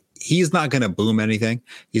leagues. He's not going to boom anything.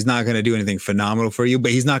 He's not going to do anything phenomenal for you,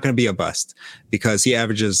 but he's not going to be a bust because he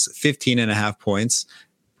averages 15.5 points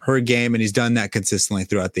per game, and he's done that consistently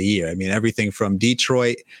throughout the year. I mean, everything from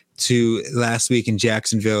Detroit to last week in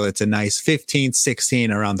Jacksonville, it's a nice 15,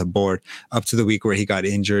 16 around the board, up to the week where he got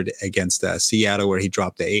injured against Seattle, where he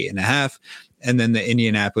dropped to 8.5. And then the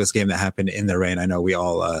Indianapolis game that happened in the rain. I know we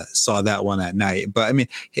all saw that one at night. But, I mean,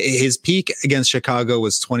 his peak against Chicago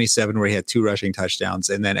was 27, where he had 2 rushing touchdowns.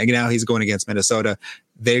 And then now he's going against Minnesota.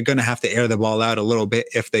 They're going to have to air the ball out a little bit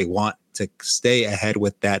if they want to stay ahead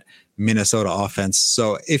with that Minnesota offense.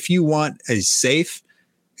 So if you want a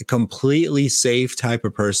completely safe type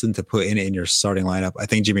of person to put in your starting lineup, I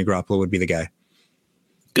think Jimmy Garoppolo would be the guy.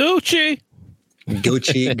 Gucci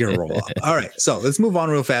Garoppolo. All right, so let's move on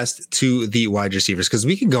real fast to the wide receivers, because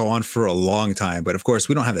we can go on for a long time, but of course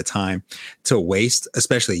we don't have the time to waste,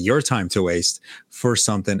 especially your time to waste for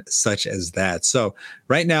something such as that. So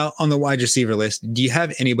right now on the wide receiver list, do you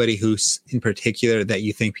have anybody who's in particular that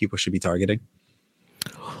you think people should be targeting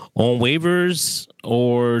on waivers,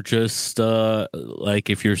 or just like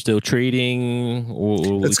if you're still trading?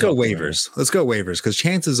 Let's go waivers. Let's go waivers, because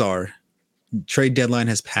chances are trade deadline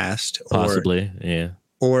has passed, possibly, yeah,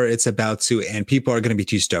 or it's about to, and people are going to be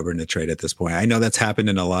too stubborn to trade at this point. I know that's happened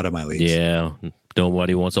in a lot of my leagues. Yeah,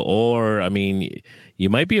 nobody wants to. Or I mean, you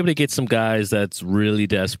might be able to get some guys that's really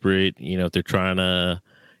desperate. You know, if they're trying to,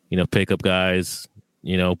 you know, pick up guys.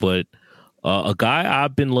 You know, but a guy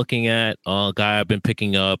I've been looking at, a guy I've been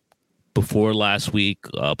picking up before last week,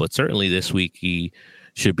 but certainly this week he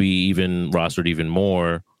should be even rostered even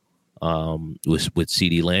more. With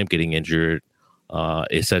CeeDee Lamb getting injured,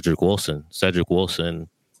 is Cedric Wilson. Cedric Wilson,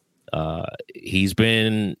 he's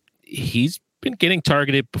been getting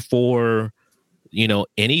targeted before, you know,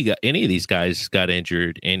 any of these guys got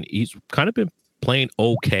injured, and he's kind of been playing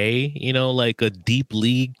okay. You know, like a deep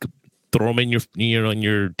league, throw him in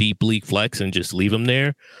your deep league flex and just leave him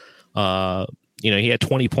there. You know, he had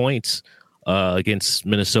 20 points against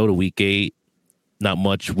Minnesota week 8, not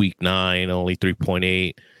much week 9, only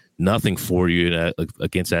 3.8. Nothing for you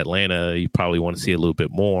against Atlanta. You probably want to see a little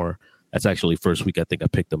bit more. That's actually first week I think I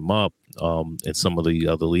picked them up in some of the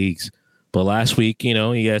other leagues. But last week, you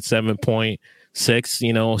know, he had 7.6 6,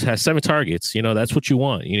 has 7 targets. That's what you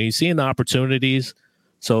want. You're seeing the opportunities.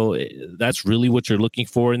 So that's really what you're looking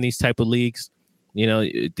for in these type of leagues.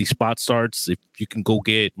 These spot starts, if you can go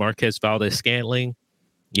get Marquez Valdes-Scantling,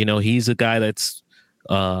 he's a guy that's,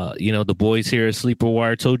 the boys here at Sleeper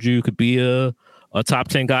Wire told you could be a top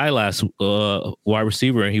 10 guy last wide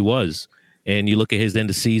receiver, and he was. And you look at his end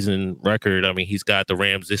of season record. I mean, he's got the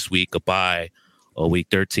Rams this week, a bye, week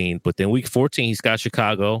 13. But then week 14, he's got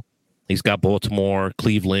Chicago. He's got Baltimore,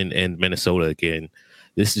 Cleveland, and Minnesota again.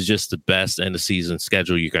 This is just the best end of season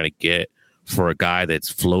schedule you're going to get for a guy that's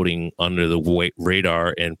floating under the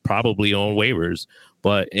radar and probably on waivers,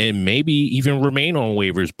 and maybe even remain on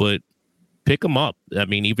waivers, but pick him up. I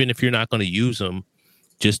mean, even if you're not going to use him,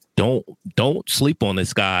 just don't sleep on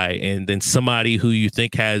this guy. And then somebody who you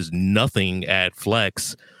think has nothing at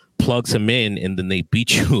flex plugs him in, and then they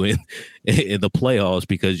beat you in the playoffs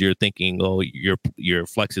because you're thinking, oh, your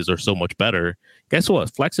flexes are so much better. Guess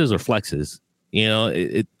what? Flexes are flexes.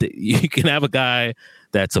 You can have a guy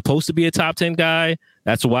that's supposed to be a top 10 guy.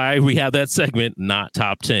 That's why we have that segment, not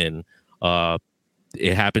top 10.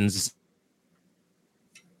 It happens.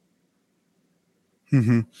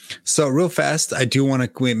 Mm-hmm. So real fast, I do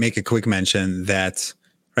want to make a quick mention that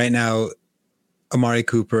right now, Amari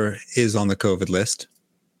Cooper is on the COVID list.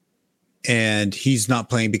 And he's not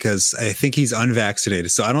playing because I think he's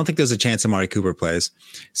unvaccinated. So I don't think there's a chance Amari Cooper plays.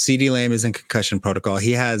 CeeDee Lamb is in concussion protocol.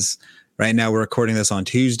 He has, right now we're recording this on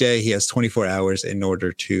Tuesday. He has 24 hours in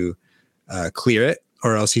order to clear it,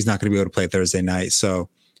 or else he's not going to be able to play Thursday night. So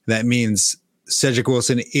that means Cedric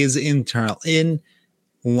Wilson is in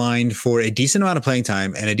line for a decent amount of playing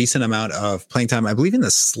time and a decent amount of playing time, I believe, in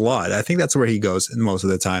the slot. I think that's where he goes most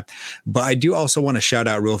of the time. But I do also want to shout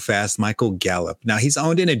out real fast Michael Gallup. Now, he's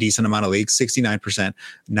owned in a decent amount of leagues, 69%.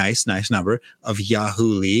 Nice number of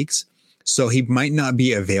Yahoo leagues. So he might not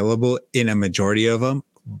be available in a majority of them.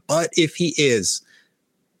 But if he is,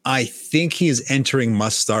 I think he is entering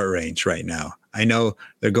must-start range right now. I know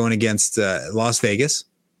they're going against Las Vegas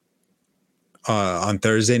on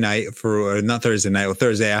Thursday night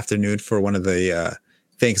Thursday afternoon for one of the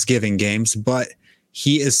Thanksgiving games. But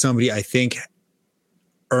he is somebody I think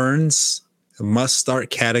earns a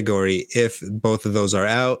must-start category if both of those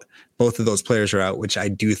players are out, which I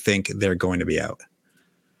do think they're going to be out.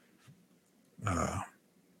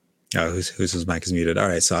 Whose mic is muted? All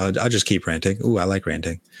right, so I'll just keep ranting. Ooh, I like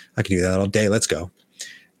ranting. I can do that all day. Let's go.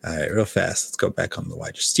 All right, real fast. Let's go back on the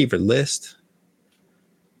wide receiver list.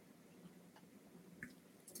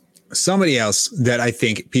 Somebody else that I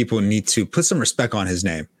think people need to put some respect on his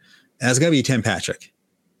name, and that's going to be Tim Patrick.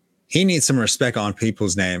 He needs some respect on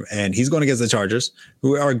people's name, and he's going against the Chargers,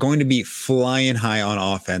 who are going to be flying high on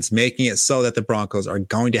offense, making it so that the Broncos are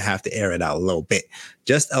going to have to air it out a little bit,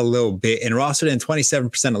 just a little bit. And rostered in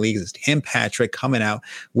 27% of leagues is Tim Patrick coming out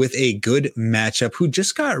with a good matchup, who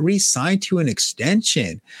just got re-signed to an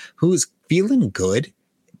extension, who's feeling good,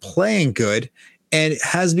 playing good, and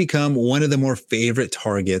has become one of the more favorite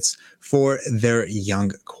targets for their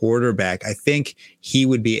young quarterback. I think he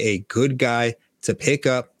would be a good guy to pick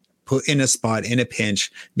up, put in a spot in a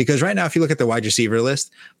pinch, because right now, if you look at the wide receiver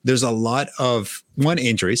list, there's a lot of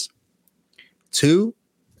injuries, 2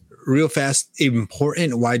 real fast,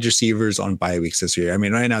 important wide receivers on bye weeks this year. I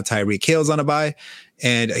mean, right now, Tyreek Hill's on a bye,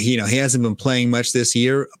 and he hasn't been playing much this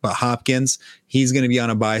year, but Hopkins, he's going to be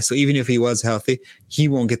on a bye. So even if he was healthy, he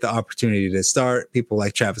won't get the opportunity to start. People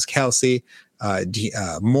like Travis Kelce,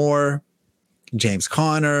 Moore, James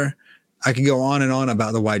Conner. I could go on and on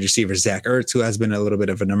about the wide receiver, Zach Ertz, who has been a little bit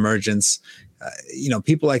of an emergence.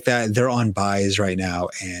 People like that, they're on buys right now.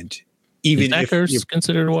 And even if Ertz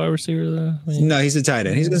considered a wide receiver, though? No, he's a tight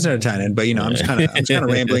end. He's considered a tight end, but I'm just kind of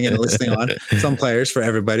rambling and listing on some players for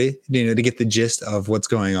everybody, to get the gist of what's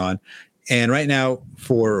going on. And right now,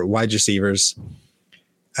 for wide receivers,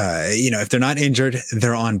 if they're not injured,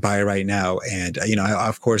 they're on bye right now. And,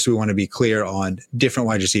 of course, we want to be clear on different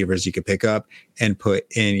wide receivers you could pick up and put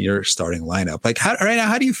in your starting lineup. Like right now,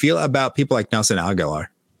 how do you feel about people like Nelson Agholor?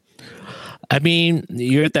 I mean,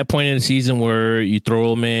 you're at that point in the season where you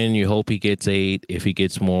throw him in, you hope he gets 8. If he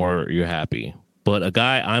gets more, you're happy. But a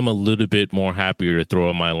guy I'm a little bit more happier to throw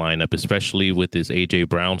in my lineup, especially with this A.J.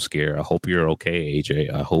 Brown scare. I hope you're okay, A.J.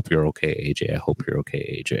 I hope you're okay, A.J. I hope you're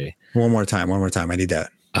okay, A.J. One more time. I need that.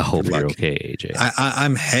 I hope you're okay, AJ.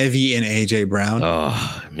 I'm heavy in AJ Brown.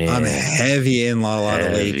 Oh man, I'm heavy in a lot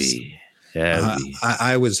of leagues. Heavy.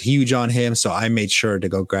 I was huge on him, so I made sure to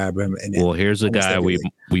go grab him. And here's a guy we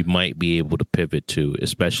might be able to pivot to.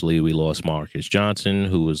 Especially we lost Marcus Johnson,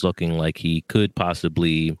 who was looking like he could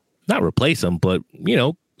possibly not replace him, but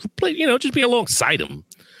just be alongside him.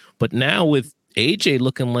 But now with AJ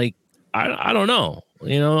looking like I don't know. I'm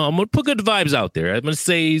gonna put good vibes out there. I'm gonna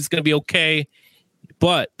say he's gonna be okay.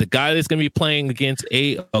 But the guy that's going to be playing against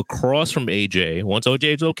across from AJ, once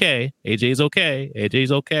AJ's okay,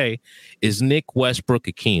 is Nick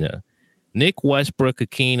Westbrook-Ikhine. Nick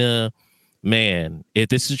Westbrook-Ikhine, man, if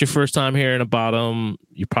this is your first time hearing about him,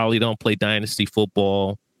 you probably don't play Dynasty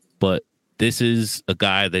football, but this is a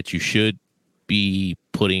guy that you should be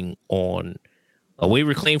putting on a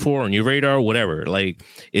waiver claim for, on your radar, whatever. Like,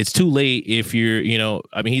 it's too late if you're,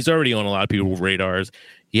 he's already on a lot of people's radars.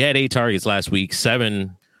 He had 8 targets last week,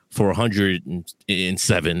 7 for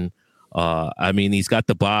 107. He's got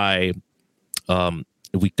the bye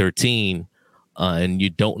week 13, and you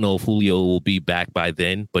don't know if Julio will be back by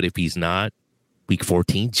then. But if he's not, week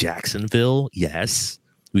 14, Jacksonville, yes.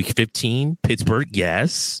 Week 15, Pittsburgh,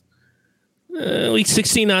 yes. Week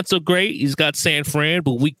 16, not so great. He's got San Fran,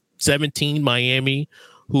 but week 17, Miami,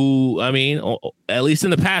 who, at least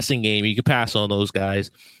in the passing game, you can pass on those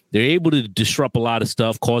guys. They're able to disrupt a lot of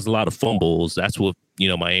stuff, cause a lot of fumbles. That's what,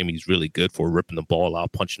 Miami's really good for, ripping the ball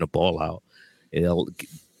out, punching the ball out.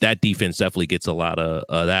 That defense definitely gets a lot of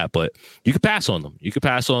that, but you can pass on them.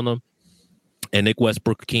 And Nick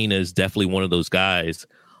Westbrook-Ikhine is definitely one of those guys,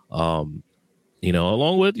 along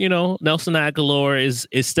with, Nelson Aguilar is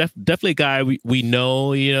definitely a guy we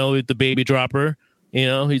know, the baby dropper.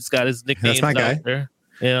 He's got his nicknames out there,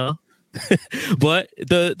 but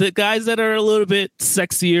the guys that are a little bit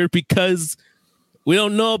sexier because we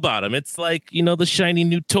don't know about them. It's like, the shiny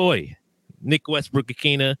new toy, Nick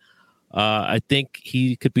Westbrook-Ikhine. I think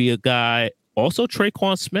he could be a guy. Also,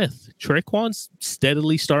 Traquan Smith. Traquan's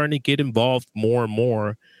steadily starting to get involved more and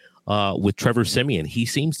more with Trevor Siemian. He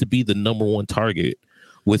seems to be the number one target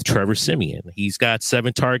with Trevor Siemian. He's got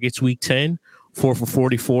 7 targets week 10, 4 for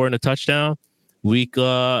 44 and a touchdown. Week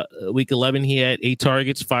 11, he had 8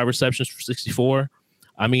 targets, 5 receptions for 64.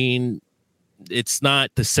 It's not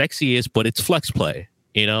the sexiest, but it's flex play,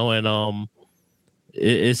 and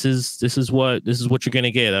this is what you're gonna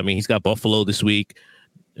get. He's got Buffalo this week,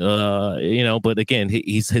 but again,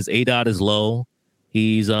 his ADOT is low.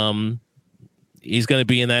 He's gonna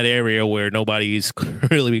be in that area where nobody's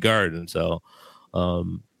really guarding. So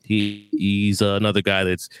he's another guy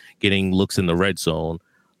that's getting looks in the red zone.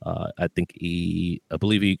 I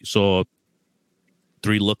believe he saw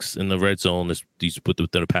 3 looks in the red zone within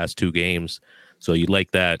the past 2 games. So you like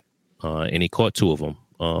that. And he caught 2 of them.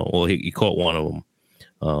 He caught 1 of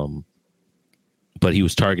them. But he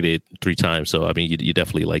was targeted 3 times. So, you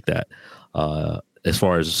definitely like that. As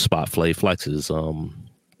far as spot flexes,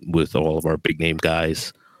 with all of our big name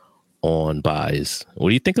guys on buys. What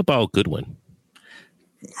do you think about Goodwin?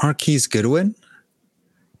 Marquise Goodwin?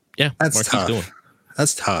 Yeah, that's Marquise tough. Goodwin.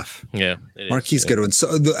 That's tough. Yeah, Marquise Goodwin.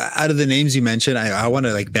 So out of the names you mentioned, I want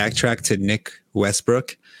to backtrack to Nick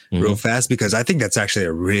Westbrook real fast, because I think that's actually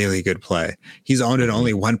a really good play. He's owned in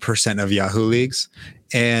only 1% of Yahoo leagues.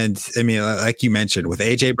 And like you mentioned, with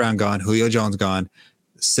AJ Brown gone, Julio Jones gone,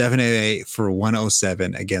 788 for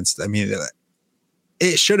 107 against,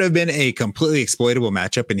 it should have been a completely exploitable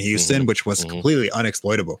matchup in Houston, which was completely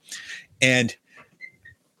unexploitable. And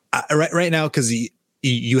right now, because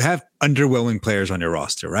you have underwhelming players on your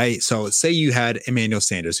roster, right? So say you had Emmanuel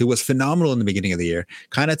Sanders, who was phenomenal in the beginning of the year,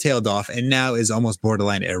 kind of tailed off, and now is almost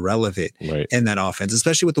borderline irrelevant in that offense,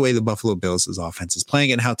 especially with the way the Buffalo Bills' offense is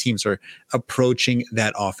playing and how teams are approaching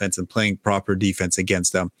that offense and playing proper defense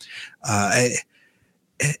against them.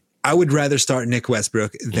 I would rather start Nick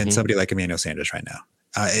Westbrook than somebody like Emmanuel Sanders right now.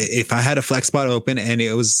 If I had a flex spot open and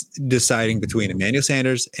it was deciding between Emmanuel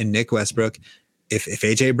Sanders and Nick Westbrook, if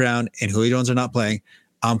AJ Brown and Julio Jones are not playing,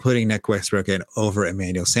 I'm putting Nick Westbrook in over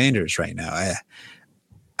Emmanuel Sanders right now.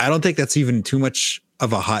 I don't think that's even too much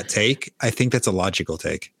of a hot take. I think that's a logical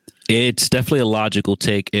take. It's definitely a logical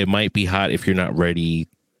take. It might be hot if you're not ready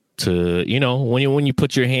to, when you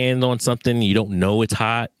put your hand on something, you don't know it's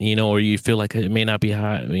hot, or you feel like it may not be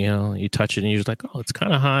hot. You touch it and you're just like, oh, it's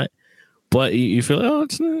kind of hot, but you feel, oh,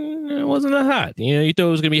 it wasn't that hot. You thought it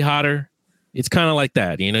was gonna be hotter. It's kind of like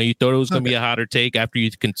that, you thought it was going to be a hotter take after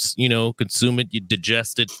you consume it, you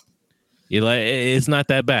digest it. You're like, it's not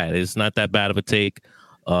that bad. It's not that bad of a take.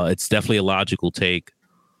 It's definitely a logical take.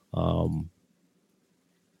 We're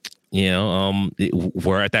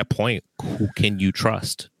at that point. Who can you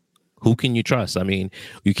trust? You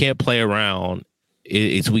can't play around.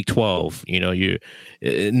 It's week 12.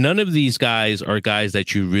 None of these guys are guys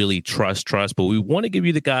that you really trust, but we want to give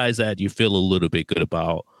you the guys that you feel a little bit good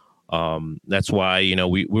about. That's why,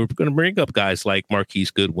 we're going to bring up guys like Marquise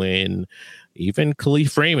Goodwin, even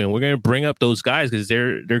Khalif Raymond. We're going to bring up those guys because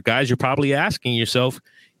they're guys you're probably asking yourself,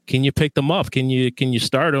 can you pick them up? Can you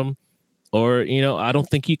start them? Or, I don't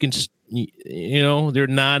think you can you know, they're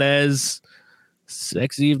not as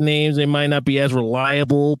sexy of names. They might not be as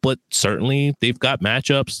reliable, but certainly they've got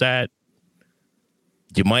matchups that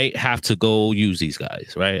you might have to go use these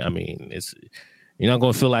guys, right? I mean, you're not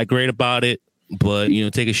going to feel like great about it, but, you know,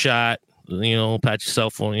 take a shot, you know, pat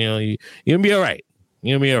yourself on, you know, you're going to be all right.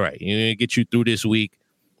 You're going to be all right. You're going to get you through this week.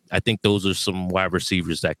 I think those are some wide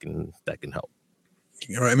receivers that can help.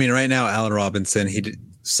 I mean, right now, Allen Robinson, he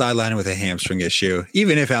sidelined with a hamstring issue.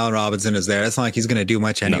 Even if Allen Robinson is there, it's not like he's going to do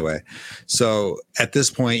much anyway. No. So at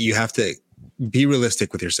this point, you have to be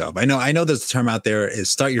realistic with yourself. I know there's a term out there is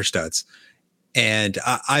start your studs. And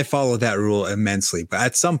I follow that rule immensely. But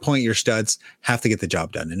at some point, your studs have to get the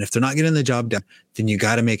job done. And if they're not getting the job done, then you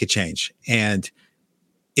got to make a change. And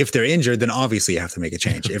if they're injured, then obviously you have to make a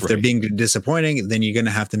change. If they're being disappointing, then you're going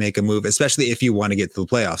to have to make a move, especially if you want to get to the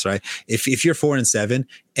playoffs, right? If you're 4-7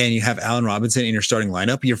 and you have Allen Robinson in your starting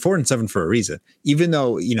lineup, you're 4-7 for a reason. Even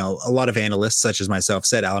though, you know, a lot of analysts such as myself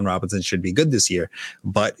said Allen Robinson should be good this year,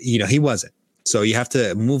 but, you know, he wasn't. So you have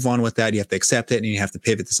to move on with that. You have to accept it and you have to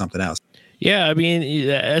pivot to something else. Yeah, I mean,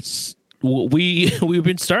 that's we've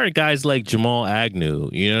been starting guys like Jamal Agnew.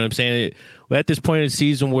 You know what I'm saying? We're at this point in the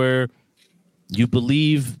season where you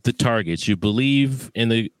believe the targets, you believe in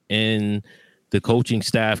the coaching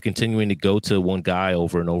staff continuing to go to one guy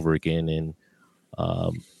over and over again, and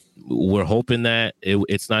we're hoping that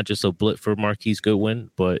it's not just a blip for Marquise Goodwin,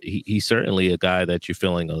 but he's certainly a guy that you're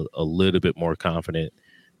feeling a little bit more confident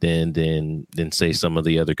than say some of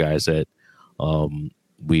the other guys that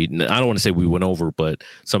I don't want to say we went over, but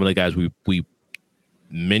some of the guys we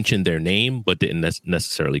mentioned their name but didn't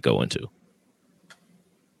necessarily go into.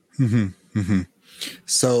 Mm-hmm. Mm-hmm.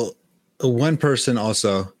 So one person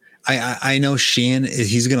also, I know Sheehan,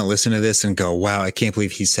 he's going to listen to this and go, wow, I can't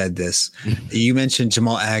believe he said this. You mentioned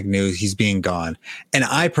Jamal Agnew, he's being gone. And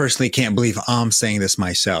I personally can't believe I'm saying this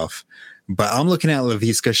myself, but I'm looking at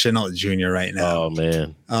Laviska Shenault Jr. right now. Oh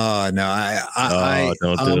man. Oh no.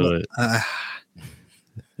 Don't do it.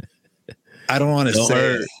 I don't want to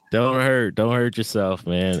say it. Don't hurt yourself,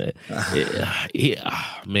 man.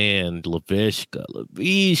 Man, Laviska.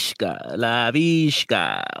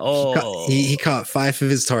 Oh, he caught 5 of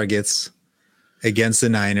his targets against the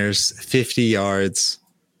Niners, 50 yards.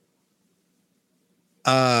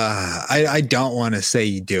 I don't want to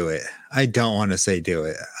say do it. I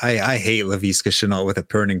hate Laviska Shenault with a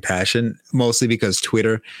burning passion, mostly because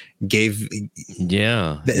Twitter gave.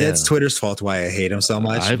 That's Twitter's fault why I hate him so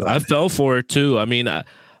much. I fell for it too. I mean,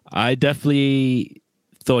 I definitely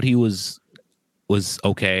thought he was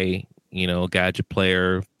okay, you know, gadget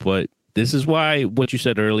player, but this is why what you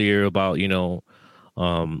said earlier about, you know,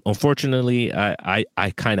 unfortunately, I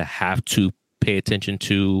kind of have to pay attention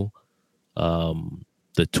to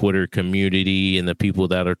the Twitter community and the people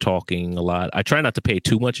that are talking a lot. I try not to pay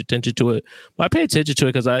too much attention to it, but I pay attention to it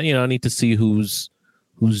because I need to see who's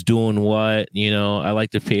doing what. You know, I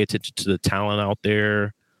like to pay attention to the talent out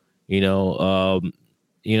there. You know,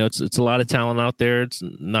 it's a lot of talent out there. It's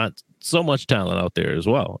not so much talent out there as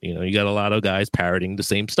well. You know, you got a lot of guys parroting the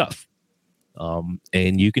same stuff,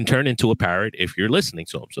 and you can turn into a parrot if you're listening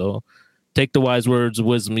to them. So take the wise words of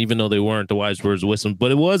wisdom, even though they weren't the wise words of wisdom,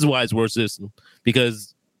 but it was wise words of wisdom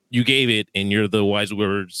because you gave it and you're the wise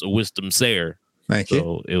words of wisdom sayer. Thank you.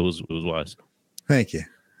 So it was wise. Thank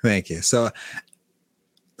you. So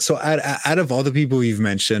out of all the people you've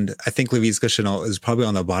mentioned, I think Laviska Shenault is probably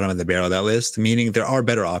on the bottom of the barrel of that list, meaning there are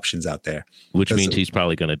better options out there. Which means he's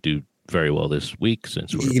probably going to do very well this week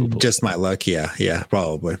since we're just my luck. Yeah,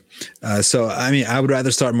 probably. So, I mean, I would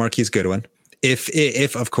rather start Marquise Goodwin.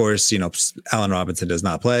 If of course, you know, Allen Robinson does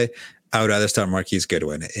not play, I would rather start Marquise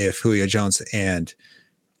Goodwin. If Julio Jones and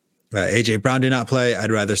AJ Brown do not play,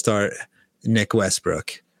 I'd rather start Nick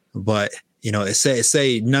Westbrook. But, you know,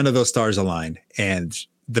 say none of those stars align and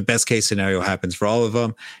the best case scenario happens for all of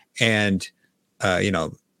them. And, you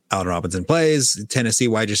know, Allen Robinson plays, Tennessee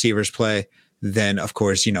wide receivers play. Then, of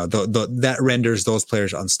course, you know, that renders those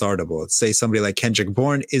players unstartable. Say somebody like Kendrick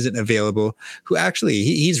Bourne isn't available, who actually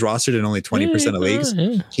he's rostered in only 20% of leagues.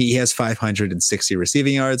 Yeah. He has 560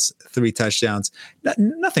 receiving yards, 3 touchdowns.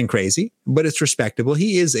 Nothing crazy, but it's respectable.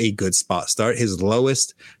 He is a good spot start. His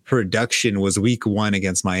lowest production was week 1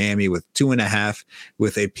 against Miami with 2.5,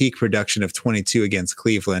 with a peak production of 22 against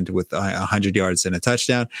Cleveland with 100 yards and a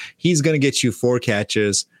touchdown. He's going to get you 4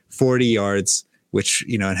 catches, 40 yards, which,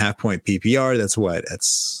 you know, in half point PPR, that's what?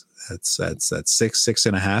 That's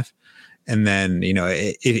 6.5. And then, you know,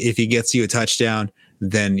 if he gets you a touchdown,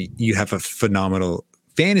 then you have a phenomenal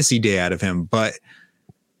fantasy day out of him. But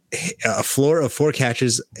a floor of 4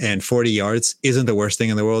 catches and 40 yards isn't the worst thing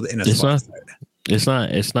in the world in a spot start. It's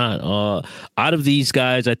not. Out of these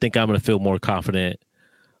guys, I think I'm going to feel more confident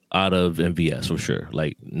out of MVS for sure.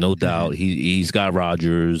 Like, no doubt, he's got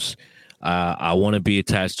Rodgers. I want to be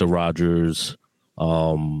attached to Rodgers.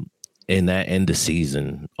 In that end of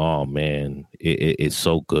season, oh man, it's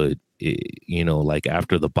so good. Like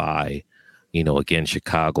after the bye, again,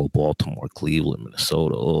 Chicago, Baltimore, Cleveland,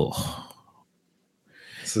 Minnesota. Oh,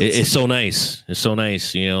 it's so nice. It's so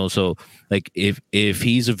nice. So like if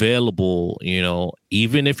he's available,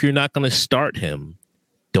 even if you're not going to start him,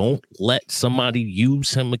 don't let somebody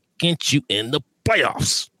use him against you in the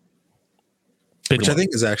playoffs. Which I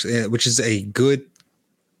think is actually, which is a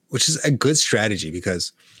good strategy,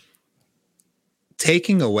 because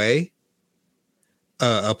taking away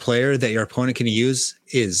a player that your opponent can use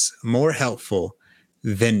is more helpful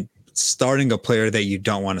than starting a player that you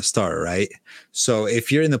don't want to start, right? So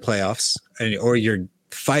if you're in the playoffs or you're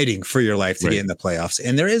fighting for your life to get in the playoffs,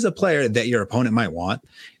 and there is a player that your opponent might want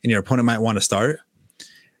and your opponent might want to start,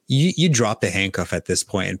 you drop the handcuff at this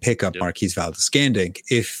point and pick up Marquise Valdes-Scantling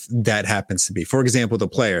if that happens to be, for example, the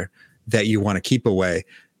player that you want to keep away.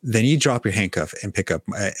 Then you drop your handcuff and pick up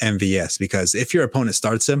MVS, because if your opponent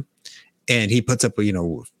starts him and he puts up,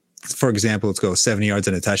 for example, let's go 70 yards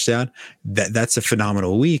and a touchdown, that's a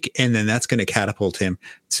phenomenal week. And then that's going to catapult him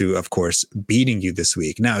to, of course, beating you this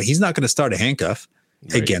week. Now, he's not going to start a handcuff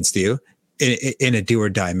against you in a do or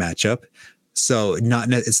die matchup. So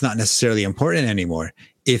it's not necessarily important anymore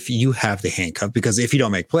if you have the handcuff, because if you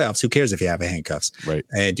don't make playoffs, who cares if you have a handcuffs? Right.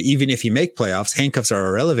 And even if you make playoffs, handcuffs are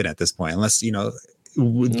irrelevant at this point, unless,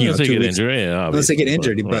 unless they get injured, unless they get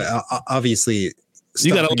injured. But obviously,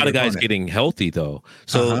 you got a lot of guys getting healthy though.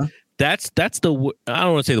 So that's the, I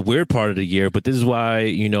don't want to say the weird part of the year, but this is why,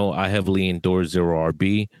 I heavily endorse zero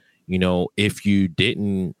RB. If you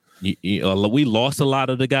didn't, we lost a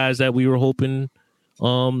lot of the guys that we were hoping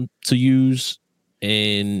to use,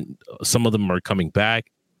 and some of them are coming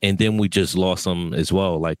back, and then we just lost them as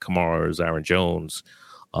well, like Kamara, Aaron Jones,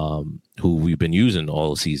 who we've been using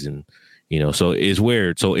all season. So it's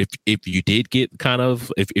weird. So if you did get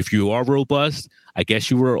if you are robust, I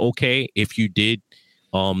guess you were okay. If you did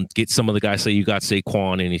get some of the guys, say you got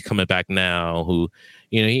Saquon and he's coming back now, who,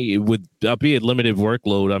 he would be a limited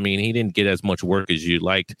workload. I mean, he didn't get as much work as you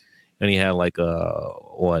liked, and he had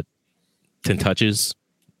 10 touches,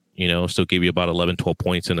 still gave you about 11, 12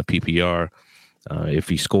 points in a PPR. If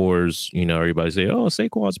he scores, everybody say, oh,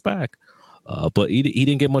 Saquon's back. But he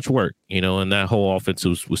didn't get much work, and that whole offense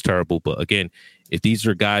was terrible. But again, if these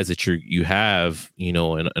are guys that you have, in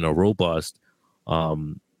a robust,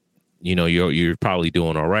 you're probably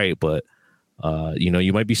doing all right. But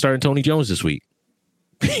you might be starting Tony Jones this week.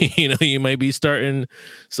 You might be starting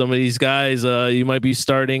some of these guys. You might be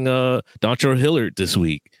starting Dontrell Hilliard this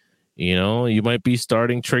week. You might be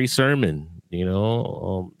starting Trey Sermon.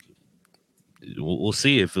 We'll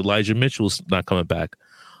see if Elijah Mitchell's not coming back.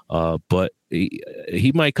 But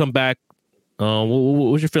he might come back.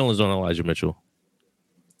 What's your feelings on Elijah Mitchell?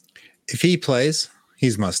 If he plays,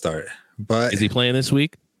 he's must start. But is he playing this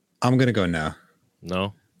week? I'm gonna go no.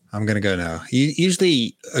 No, I'm gonna go no.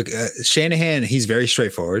 Usually, Shanahan, he's very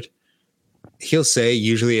straightforward. He'll say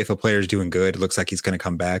usually if a player's doing good, it looks like he's gonna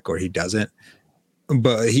come back, or he doesn't.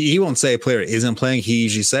 But he won't say a player isn't playing. He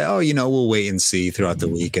usually say, oh, we'll wait and see throughout the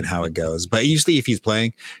week and how it goes. But usually if he's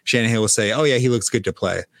playing, Shanahan will say, oh, yeah, he looks good to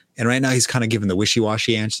play. And right now he's kind of giving the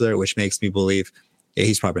wishy-washy answer, which makes me believe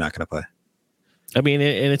he's probably not going to play. I mean,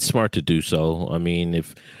 and it's smart to do so. I mean,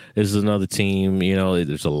 if there's another team,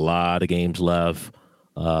 there's a lot of games left.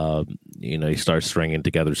 You start stringing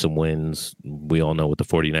together some wins. We all know what the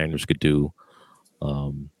 49ers could do.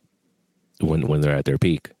 When they're at their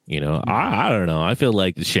peak, I don't know. I feel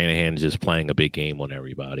like Shanahan is just playing a big game on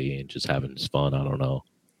everybody and just having his fun. I don't know.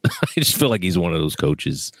 I just feel like he's one of those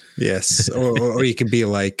coaches. Yes. or you could be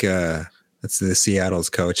like, that's the Seattle's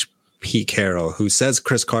coach, Pete Carroll, who says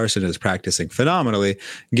Chris Carson is practicing phenomenally,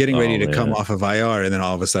 getting ready to come off of IR. And then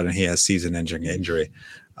all of a sudden he has season-ending injury.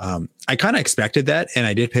 I kind of expected that. And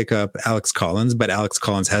I did pick up Alex Collins, but Alex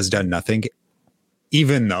Collins has done nothing,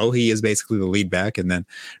 even though he is basically the lead back. And then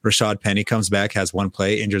Rashad Penny comes back, has one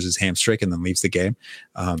play, injures his hamstring, and then leaves the game.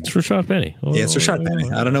 It's Rashad Penny. Yeah, it's Rashad Penny.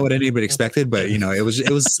 I don't know what anybody expected, but it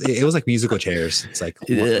was like musical chairs. It's like,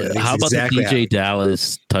 how about the DJ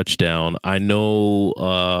Dallas touchdown? I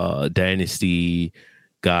know Dynasty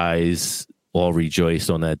guys all rejoiced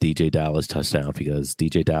on that DJ Dallas touchdown, because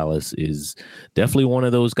DJ Dallas is definitely one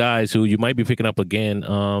of those guys who you might be picking up again.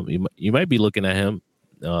 You might be looking at him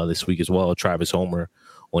this week as well, Travis Homer,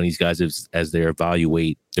 on these guys as they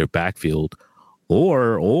evaluate their backfield,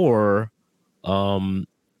 or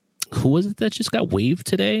who was it that just got waived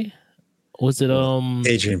today? was it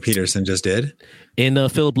Adrian Peterson just did,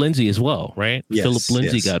 and Philip Lindsay as well, right? Yes, Philip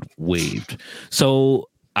Lindsay got waived. So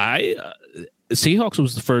Seahawks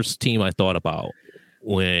was the first team I thought about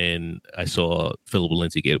when I saw Philip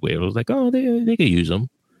Lindsay get waived. I was like, oh, they could use him.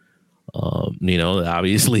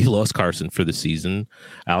 Obviously lost Carson for the season.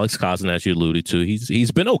 Alex Cousin, as you alluded to,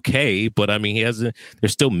 he's been okay, but I mean, they're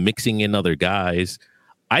still mixing in other guys.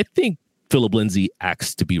 I think Philip Lindsay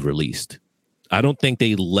acts to be released. I don't think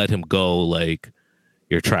they let him go like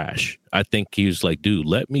you're trash. I think he was like, dude,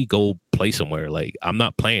 let me go play somewhere. Like, I'm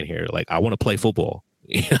not playing here. Like, I want to play football.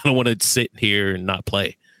 I don't want to sit here and not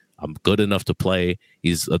play. I'm good enough to play.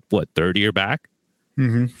 He's third year back?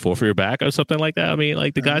 Fourth year back or something like that. I mean,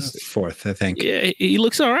 like the guy's fourth, I think. Yeah, he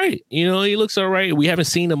looks all right. He looks all right. We haven't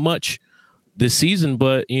seen him much this season,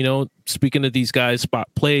 but speaking of these guys' spot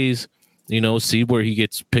plays, see where he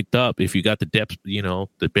gets picked up. If you got the depth,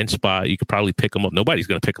 the bench spot, you could probably pick him up. Nobody's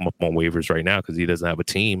going to pick him up on waivers right now because he doesn't have a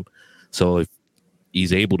team. So if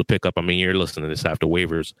he's able to pick up, I mean, you're listening to this after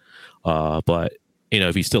waivers, but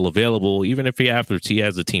if he's still available, even if he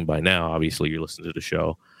has a team by now, obviously you're listening to the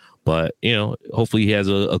show. But, hopefully he has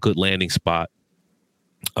a good landing spot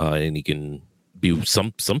and he can be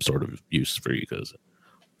some sort of use for you because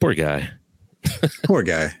poor guy. Poor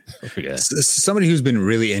guy. Somebody who's been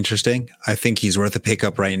really interesting. I think he's worth a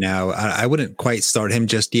pickup right now. I wouldn't quite start him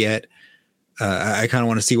just yet. I kind of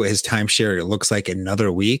want to see what his timeshare looks like in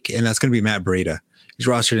another week. And that's going to be Matt Breida. He's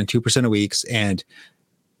rostered in 2% of weeks. And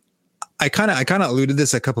I kind of alluded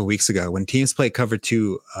this a couple of weeks ago when teams play cover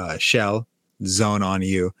 2 shell zone on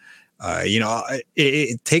you.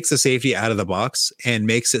 It takes the safety out of the box and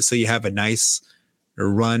makes it so you have a nice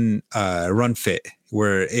run fit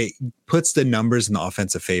where it puts the numbers in the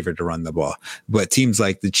offensive favor to run the ball. But teams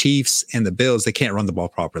like the Chiefs and the Bills, they can't run the ball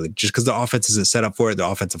properly just because the offense isn't set up for it. The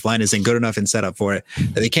offensive line isn't good enough and set up for it.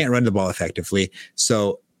 They can't run the ball effectively.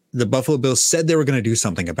 So the Buffalo Bills said they were going to do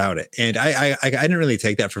something about it. And I didn't really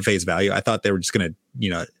take that for face value. I thought they were just going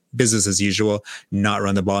to, business as usual, not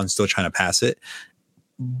run the ball and still trying to pass it.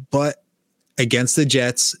 But against the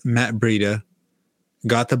Jets, Matt Breida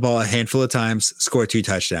got the ball a handful of times, scored 2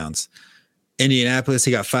 touchdowns. Indianapolis,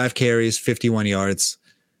 he got 5 carries, 51 yards.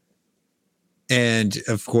 And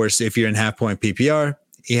of course, if you're in half-point PPR,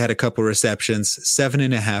 he had a couple receptions,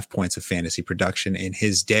 7.5 points of fantasy production in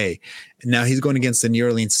his day. Now he's going against the New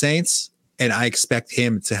Orleans Saints, and I expect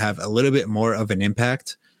him to have a little bit more of an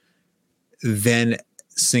impact than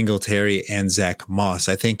Singletary and Zach Moss.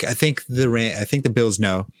 I think the Bills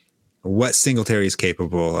know what Singletary is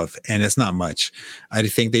capable of, and it's not much. I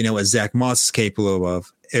think they know what Zach Moss is capable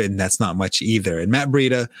of, and that's not much either. And Matt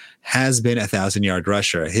Breida has been a 1,000-yard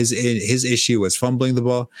rusher. His issue was fumbling the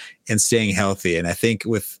ball and staying healthy. And I think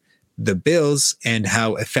with the Bills and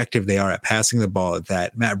how effective they are at passing the ball,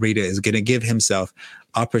 that Matt Breida is going to give himself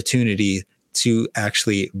opportunity to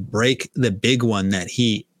actually break the big one that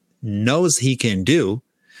he knows he can do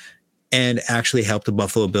and actually help the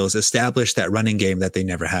Buffalo Bills establish that running game that they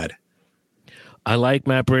never had. I like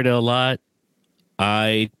Matt Breida a lot.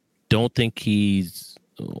 I don't think he's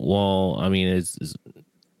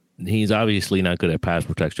he's obviously not good at pass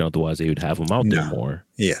protection. Otherwise, they would have him out there more.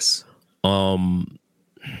 Yes.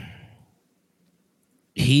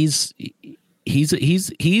 He's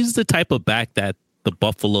the type of back that the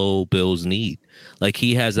Buffalo Bills need. Like,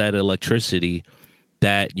 he has that electricity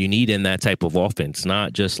that you need in that type of offense,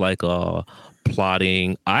 not just like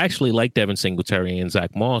plotting. I actually like Devin Singletary and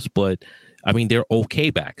Zach Moss, but I mean, they're okay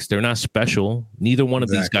backs. They're not special. Neither one of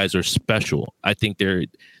these guys are special. I think they're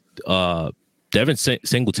Devin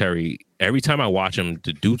Singletary. Every time I watch him,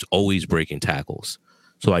 the dude's always breaking tackles.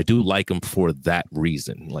 So I do like him for that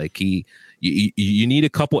reason. Like, you need a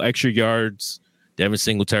couple extra yards. Devin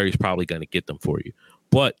Singletary is probably going to get them for you.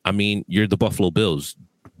 But I mean, you're the Buffalo Bills.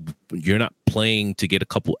 You're not playing to get a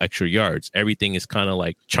couple extra yards. Everything is kind of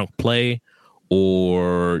like chunk play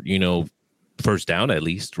or, first down at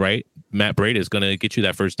least, right? Matt Breida is going to get you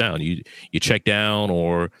that first down. You check down,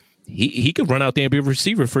 or he could run out there and be a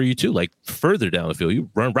receiver for you too, like further down the field. You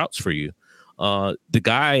run routes for you. The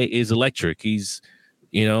guy is electric. He's,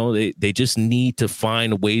 they just need to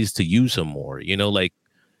find ways to use him more. Like,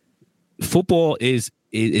 football is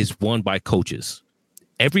won by coaches.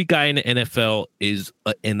 Every guy in the NFL is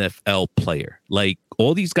an NFL player. Like,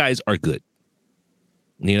 all these guys are good.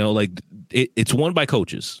 It's won by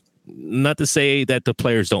coaches. Not to say that the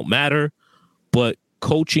players don't matter, but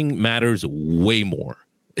coaching matters way more.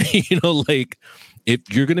 Like, if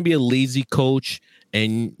you're going to be a lazy coach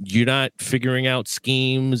and you're not figuring out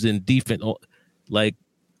schemes and defense, like,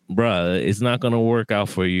 bruh, it's not going to work out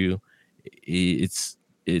for you. You're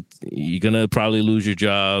going to probably lose your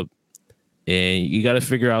job. And you got to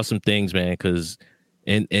figure out some things, man, because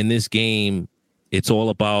in this game, it's all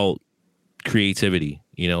about creativity,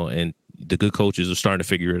 and the good coaches are starting to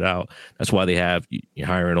figure it out. That's why they have you're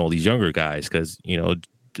hiring all these younger guys, because,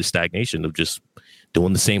 the stagnation of just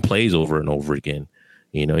doing the same plays over and over again.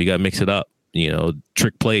 You got to mix it up.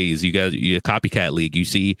 Trick plays. You got a copycat league. You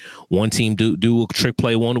see one team do a trick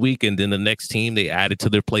play one week, and then the next team they add it to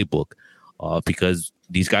their playbook because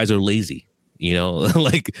these guys are lazy.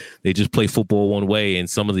 Like they just play football one way, and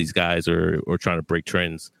some of these guys are trying to break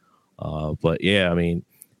trends. But yeah, I mean,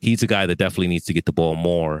 he's a guy that definitely needs to get the ball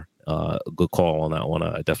more. Good call on that one.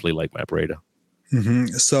 I definitely like Matt Breida. Mm-hmm.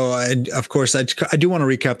 So, I do want to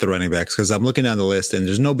recap the running backs because I'm looking down the list and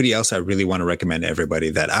there's nobody else I really want to recommend to everybody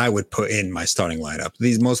that I would put in my starting lineup.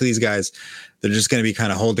 Most of these guys, they're just going to be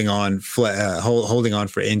kind of holding on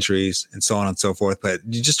for injuries and so on and so forth. But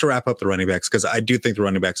just to wrap up the running backs, because I do think the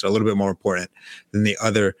running backs are a little bit more important than the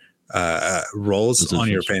other roles on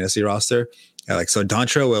your fantasy roster. So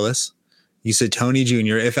Dontrelle Willis, you said Tony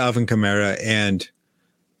Jr. if Alvin Kamara and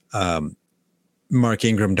Mark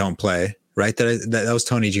Ingram don't play. Right, that was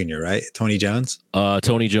Tony Jr., right? Tony Jones?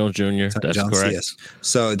 Tony Jones Jr., that's Jones, correct. Yes.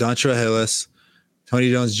 So Dontrelle Willis, Tony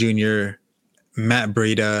Jones Jr., Matt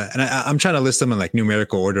Breida, and I'm trying to list them in like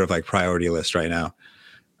numerical order of like priority list right now.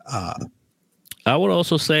 I would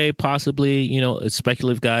also say possibly,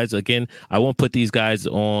 speculative guys. Again, I won't put these guys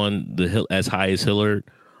on the hill as high as Hillard,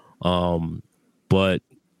 but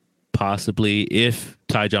possibly if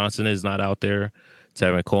Ty Johnson is not out there,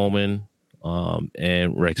 Tevin Coleman,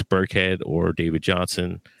 and Rex Burkhead or David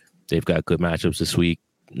Johnson, they've got good matchups this week.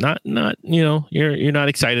 Not you're not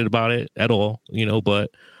excited about it at all, but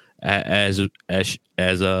as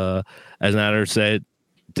Nader said,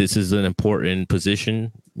 this is an important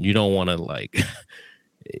position. You don't want to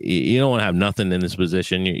you don't want to have nothing in this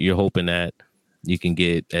position. You're hoping that you can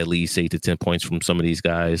get at least 8 to 10 points from some of these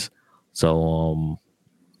guys. So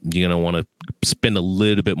you're gonna want to spend a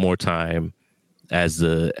little bit more time as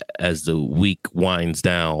the week winds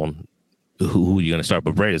down, who you're going to start.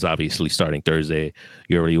 But Brady is obviously starting Thursday.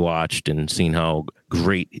 You already watched and seen how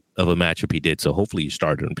great of a matchup he did. So hopefully you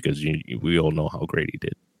started him because we all know how great he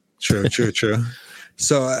did. True.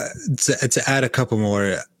 So to add a couple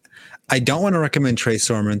more, I don't want to recommend Trey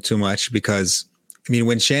Sermon too much because, I mean,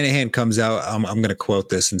 when Shanahan comes out, I'm going to quote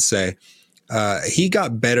this and say he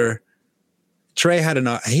got better. Trey had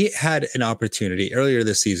an opportunity earlier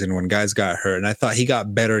this season when guys got hurt, and I thought he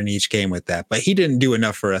got better in each game with that, but he didn't do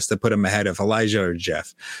enough for us to put him ahead of Elijah or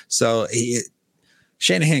Jeff. So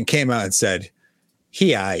Shanahan came out and said,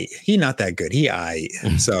 he not that good.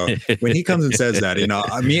 So when he comes and says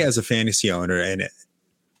that, me as a fantasy owner and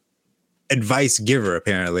advice giver,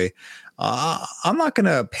 apparently, I'm not going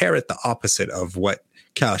to parrot the opposite of what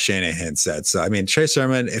Kyle Shanahan said. So, I mean, Trey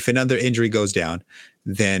Sermon, if another injury goes down,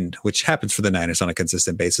 then, which happens for the Niners on a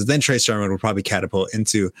consistent basis, then Trey Sermon will probably catapult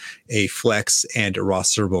into a flex and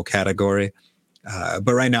rosterable category.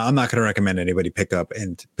 But right now, I'm not going to recommend anybody pick up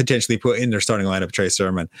and potentially put in their starting lineup Trey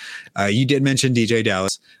Sermon. You did mention DJ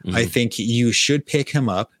Dallas. Mm-hmm. I think you should pick him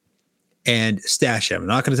up and stash him. I'm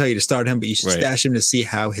not going to tell you to start him, but you should stash him to see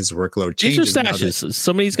how his workload changes. These are stashes.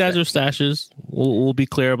 Some of these guys are stashes. We'll be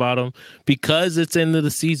clear about them because it's end of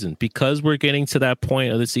the season, because we're getting to that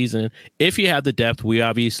point of the season. If you have the depth, we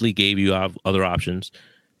obviously gave you other options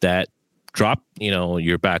that drop,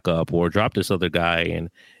 your backup or drop this other guy.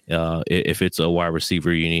 And if it's a wide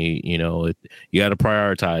receiver, you need, you got to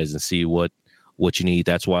prioritize and see what you need.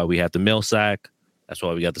 That's why we have the mail sack. That's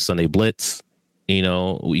why we got the Sunday blitz.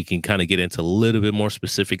 We can kind of get into a little bit more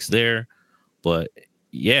specifics there. But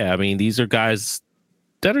yeah, I mean, these are guys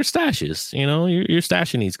that are stashes. You're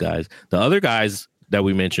stashing these guys. The other guys that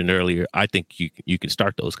we mentioned earlier, I think you can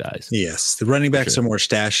start those guys. Yes. The running backs are more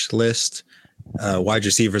stash list. Wide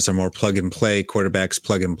receivers are more plug and play. Quarterbacks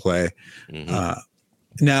plug and play. Mm-hmm.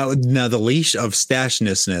 Now the leash of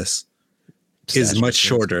stashness is much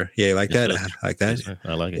shorter. Yeah, you like that? I like that.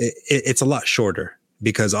 I like it. It's a lot shorter,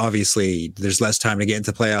 because obviously there's less time to get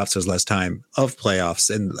into playoffs. There's less time of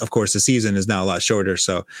playoffs. And of course the season is now a lot shorter.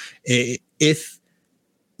 So if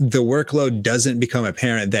the workload doesn't become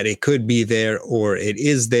apparent that it could be there or it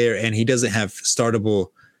is there and he doesn't have startable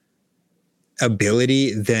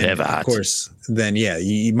ability, then of course, then yeah,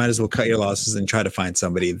 you might as well cut your losses and try to find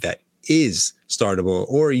somebody that is startable,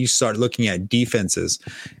 or you start looking at defenses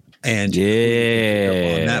and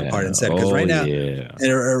on that part instead. Because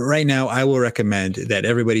right now, I will recommend that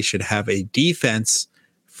everybody should have a defense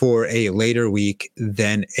for a later week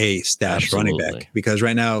than a stash running back. Because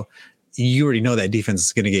right now, you already know that defense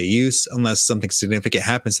is going to get used unless something significant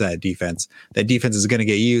happens to that defense. That defense is going to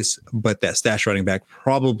get used, but that stash running back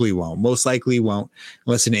probably won't. Most likely won't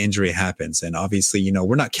unless an injury happens. And obviously,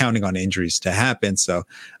 we're not counting on injuries to happen. So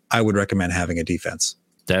I would recommend having a defense.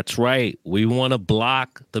 That's right. We want to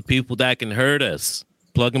block the people that can hurt us.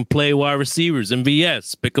 Plug and play wide receivers,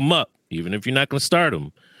 MVS, pick them up, even if you're not going to start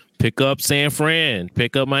them. Pick up San Fran,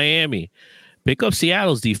 pick up Miami, pick up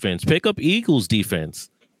Seattle's defense, pick up Eagles defense.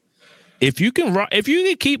 If you can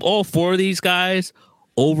keep all four of these guys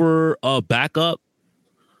over a backup,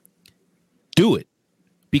 do it,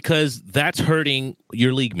 because that's hurting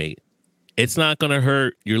your league mate. It's not going to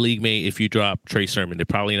hurt your league mate if you drop Trey Sermon. They're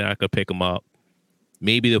probably not going to pick him up.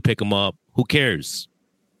 Maybe they'll pick him up. Who cares?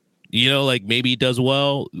 Maybe he does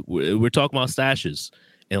well. We're talking about stashes.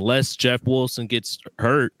 Unless Jeff Wilson gets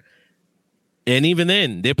hurt. And even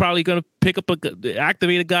then, they're probably going to pick up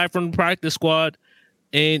activate a guy from the practice squad.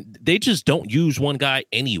 And they just don't use one guy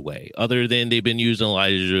anyway, other than they've been using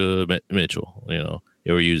Elijah Mitchell.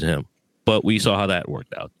 They were using him. But we saw how that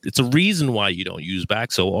worked out. It's a reason why you don't use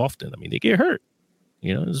back so often. I mean, they get hurt.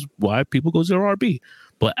 This is why people go 0 RB.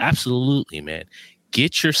 But absolutely, man,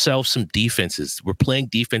 get yourself some defenses. We're playing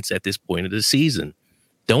defense at this point of the season.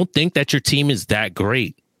 Don't think that your team is that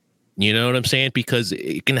great. You know what I'm saying? Because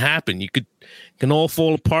it can happen. Can all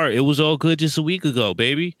fall apart. It was all good just a week ago,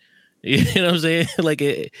 baby. You know what I'm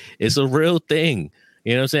saying? It's a real thing.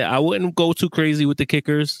 You know what I'm saying? I wouldn't go too crazy with the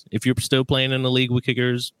kickers. If you're still playing in the league with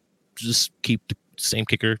kickers, just keep the same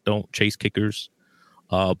kicker. Don't chase kickers.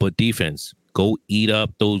 But defense, go eat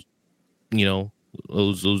up those,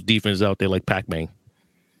 those defenses out there like Pac-Man.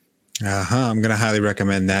 I'm going to highly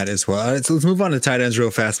recommend that as well. All right, so let's move on to tight ends real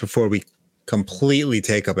fast before we completely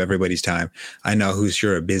take up everybody's time. I know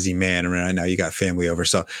you're a busy man, and right now you got family over.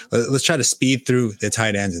 So let's try to speed through the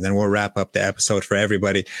tight ends, and then we'll wrap up the episode for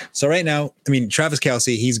everybody. So right now, Travis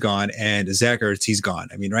Kelce, he's gone, and Zach Ertz, he's gone.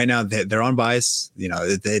 Right now they're on bias.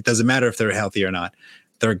 It doesn't matter if they're healthy or not.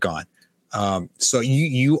 They're gone. So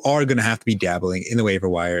you are going to have to be dabbling in the waiver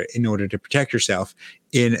wire in order to protect yourself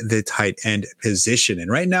in the tight end position.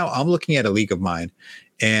 And right now I'm looking at a league of mine,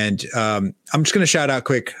 and I'm just going to shout out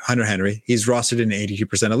quick Hunter Henry. He's rostered in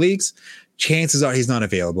 82% of leagues. Chances are he's not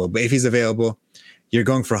available, but if he's available, you're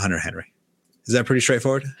going for Hunter Henry. Is that pretty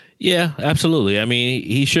straightforward? Yeah, absolutely.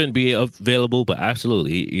 He shouldn't be available, but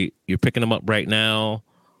absolutely. You're picking him up right now.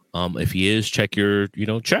 If he is, check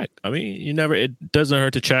check. It doesn't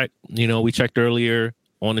hurt to check. We checked earlier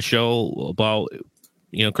on the show about,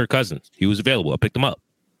 Kirk Cousins. He was available. I picked him up.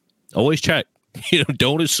 Always check.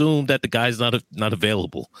 Don't assume that the guy's not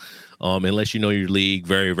available, unless you know your league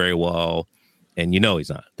very, very well, and he's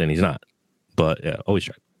not. Then he's not. But yeah, always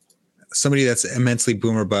check. Somebody that's immensely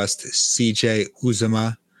boomer bust, CJ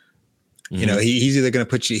Uzomah. He's either going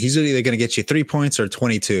to get you 3 points or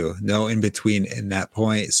 22. No in between in that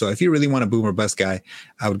point. So if you really want a boomer bust guy,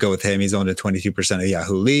 I would go with him. He's owned in 22% of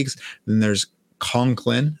Yahoo leagues. Then there's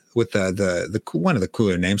Conklin with the one of the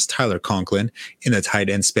cooler names, Tyler Conklin, in the tight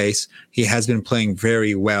end space. He has been playing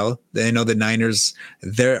very well. I know the Niners,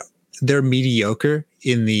 they're mediocre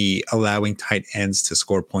in the allowing tight ends to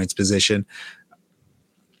score points position.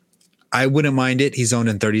 I wouldn't mind it. He's owned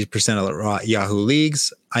in 30% of Yahoo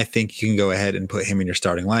leagues. I think you can go ahead and put him in your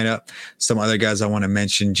starting lineup. Some other guys I want to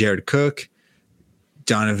mention: Jared Cook,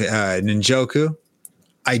 Donovan Njoku.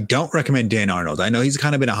 I don't recommend Dan Arnold. I know he's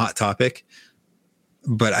kind of been a hot topic,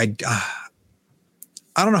 but I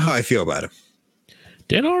don't know how I feel about him.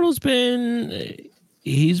 Dan Arnold's been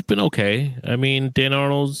okay. Dan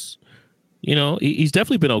Arnold's, he's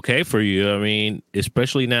definitely been okay for you.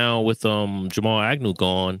 Especially now with Jamal Agnew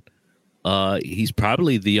gone. He's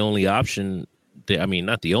probably the only option.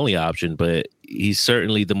 Not the only option, but he's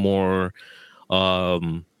certainly the more.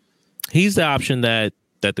 He's the option that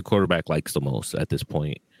the quarterback likes the most at this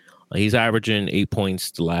point. He's averaging 8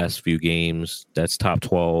 points the last few games. That's top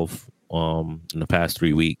 12 in the past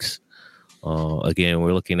 3 weeks. Again,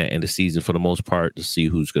 we're looking at end of season for the most part to see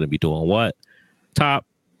who's going to be doing what. Top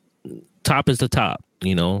is the top.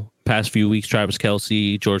 Past few weeks, Travis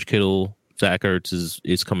Kelce, George Kittle, Zach Ertz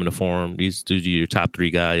is coming to form. These are your top three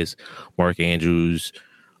guys. Mark Andrews,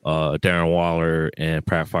 Darren Waller, and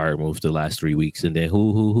Pratt Fire moved the last 3 weeks. And then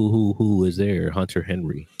who is there? Hunter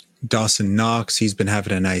Henry. Dawson Knox, he's been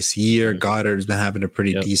having a nice year. Goddard's been having a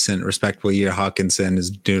pretty decent, respectable year. Hawkinson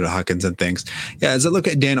is due to Hawkinson things. Yeah, as I look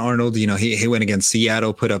at Dan Arnold, he went against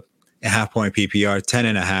Seattle, put up a half-point PPR,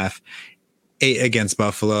 10.5, 8 against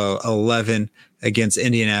Buffalo, 11 against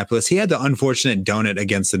Indianapolis. He had the unfortunate donut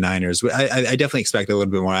against the Niners. I definitely expect a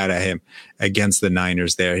little bit more out of him against the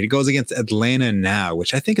Niners there. He goes against Atlanta now,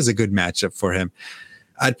 which I think is a good matchup for him.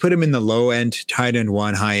 I'd put him in the low end, tight end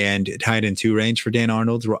 1, high end, tight end 2 range for Dan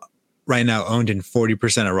Arnold. Right now owned in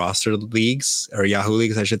 40% of roster leagues, or Yahoo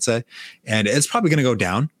leagues, I should say. And it's probably going to go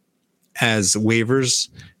down as waivers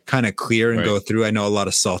kind of clear and go through. I know a lot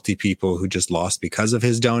of salty people who just lost because of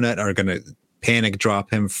his donut are going to panic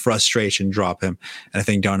drop him, frustration drop him. And I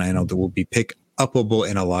think Dan Arnold will be pick upable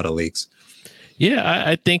in a lot of leagues. Yeah,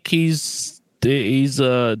 I think he's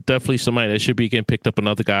definitely somebody that should be getting picked up.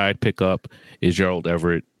 Another guy I'd pick up is Gerald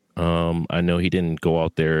Everett. I know he didn't go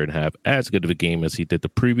out there and have as good of a game as he did the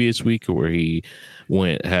previous week, where he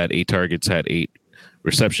had 8 targets, had 8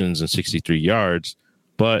 receptions and 63 yards.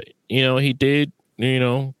 But, he did,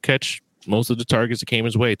 catch most of the targets that came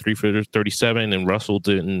his way, 3 for 37, and Russell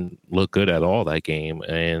didn't look good at all that game.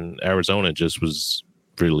 And Arizona just was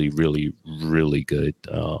really, really, really good.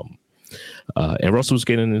 And Russell was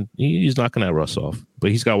he's knocking that Russ off,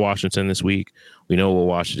 but he's got Washington this week. We know what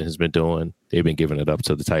Washington has been doing. They've been giving it up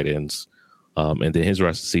to the tight ends. And then his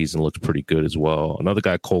rest of the season looks pretty good as well. Another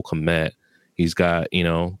guy, Cole Kmet, he's got,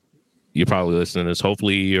 you're probably listening to this.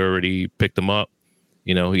 Hopefully you already picked him up.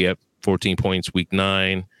 He had 14 points week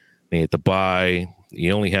 9. They had the bye.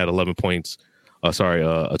 He only had 11 points.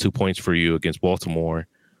 2 points for you against Baltimore.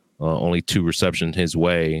 Only 2 receptions his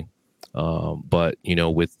way. But,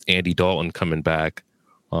 with Andy Dalton coming back,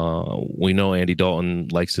 we know Andy Dalton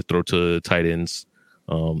likes to throw to tight ends.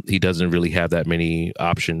 He doesn't really have that many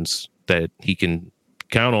options that he can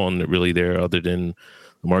count on really there other than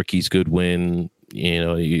Marquise Goodwin.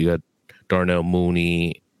 You got Darnell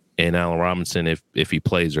Mooney and Allen Robinson if he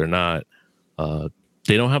plays or not.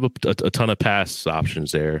 They don't have a ton of pass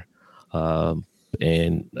options there.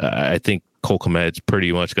 And I think Cole Kmet's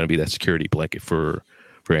pretty much going to be that security blanket for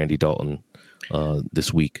Andy Dalton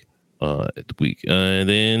this week. And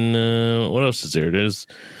then what else is there?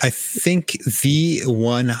 I think the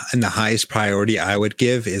one and the highest priority I would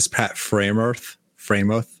give is Pat Freiermuth.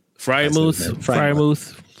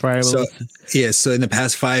 So in the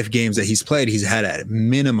past 5 games that he's played, he's had at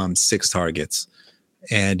minimum 6 targets.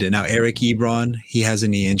 And now Eric Ebron, he has a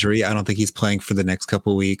knee injury. I don't think he's playing for the next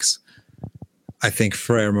couple of weeks. I think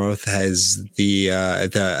Freiermuth has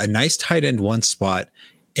a nice tight end 1 spot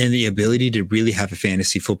and the ability to really have a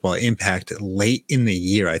fantasy football impact late in the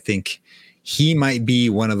year. I think he might be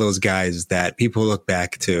one of those guys that people look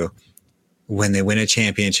back to when they win a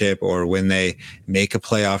championship or when they make a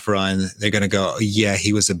playoff run. They're going to go, yeah,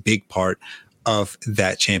 he was a big part of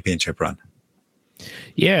that championship run.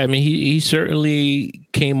 Yeah, I mean, he certainly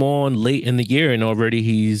came on late in the year, and already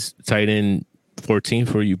he's tight end 14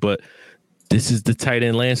 for you. But this is the tight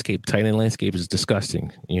end landscape. Tight end landscape is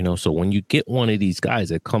disgusting, So when you get one of these guys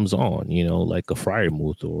that comes on, like a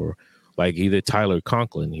Freiermuth or like either Tyler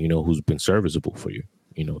Conklin, who's been serviceable for you,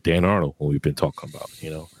 Dan Arnold, who we've been talking about,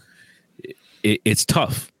 it's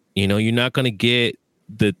tough. You're not going to get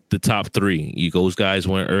the top 3. Those guys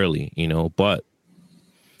went early, but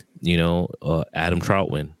Adam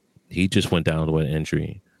Troutman, he just went down with an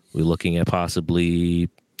injury. We're looking at possibly,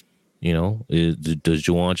 does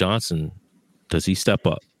Juwan Johnson, does he step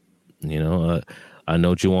up? I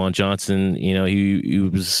know Juwan Johnson, he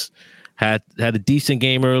had a decent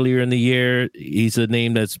game earlier in the year. He's a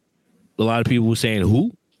name that's a lot of people were saying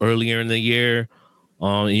who earlier in the year.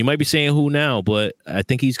 You might be saying who now, but I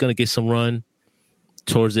think he's going to get some run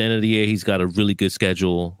towards the end of the year. He's got a really good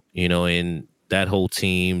schedule, and that whole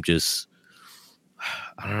team just,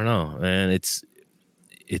 I don't know, man. It's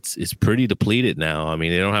pretty depleted now. I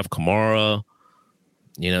mean, they don't have Kamara.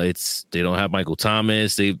 They don't have Michael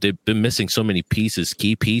Thomas. They've been missing so many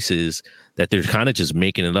key pieces, that they're kind of just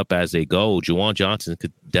making it up as they go. Juwan Johnson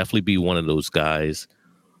could definitely be one of those guys.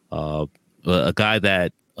 A guy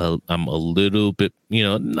that I'm a little bit,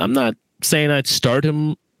 I'm not saying I'd start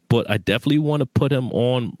him, but I definitely want to put him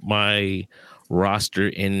on my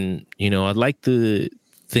roster. And, I'd like to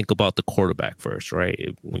think about the quarterback first,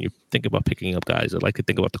 right? When you think about picking up guys, I'd like to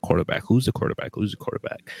think about the quarterback. Who's the quarterback?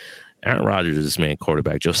 Aaron Rodgers is this man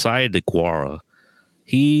quarterback. Josiah DeGuara,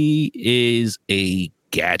 he is a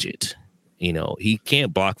gadget. He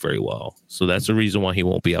can't block very well. So that's the reason why he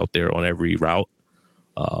won't be out there on every route.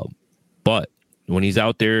 But when he's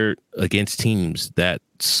out there against teams that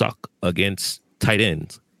suck against tight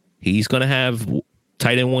ends, he's going to have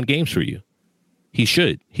tight end 1 games for you. He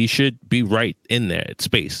should be right in there at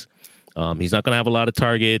space. He's not going to have a lot of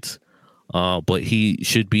targets, but he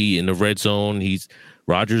should be in the red zone.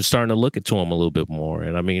 Rodgers is starting to look into him a little bit more.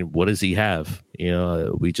 And I mean, what does he have?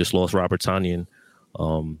 We just lost Robert Tonyan.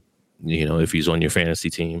 If he's on your fantasy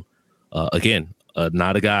team, again,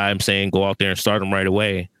 not a guy I'm saying go out there and start him right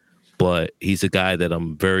away, but he's a guy that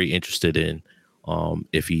I'm very interested in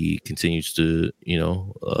if he continues to,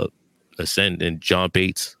 ascend. And John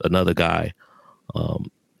Bates, another guy,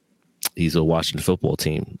 he's a Washington football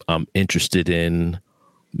team I'm interested in.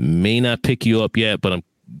 May not pick you up yet, but I'm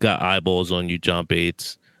got eyeballs on you, John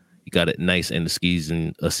Bates. You got it nice in the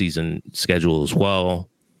season schedule as well.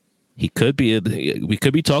 We could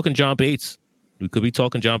be talking John Bates. We could be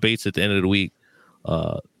talking John Bates at the end of the week.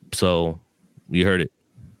 So you heard it.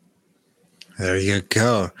 There you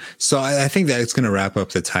go. So I think that it's going to wrap up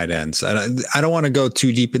the tight ends. I don't want to go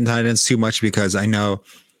too deep in tight ends too much, because I know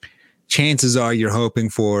chances are you're hoping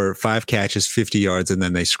for 5 catches, 50 yards, and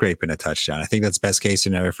then they scrape in a touchdown. I think that's best case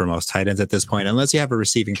scenario for most tight ends at this point, unless you have a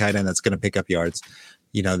receiving tight end that's going to pick up yards.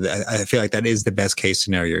 I feel like that is the best case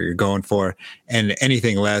scenario you're going for, and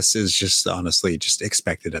anything less is just honestly just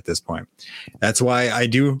expected at this point. That's why I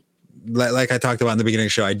do, like I talked about in the beginning of the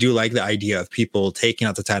show, I do like the idea of people taking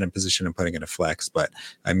out the tight end position and putting in a flex. But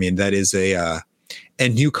I mean, that is a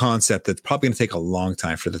new concept that's probably going to take a long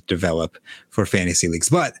time for to develop for fantasy leagues.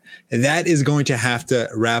 But that is going to have to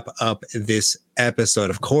wrap up this episode.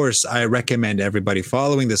 Of course, I recommend everybody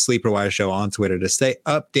following the Sleeper Wire Show on Twitter to stay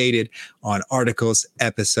updated on articles,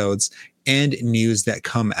 episodes, and news that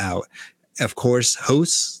come out. Of course,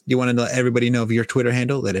 hosts, you want to let everybody know of your Twitter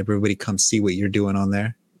handle? Let everybody come see what you're doing on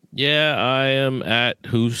there. Yeah, I am at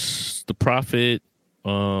Who's the Prophet.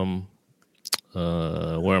 Where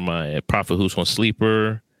am I? At Prophet Who's on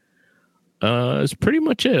Sleeper. It's pretty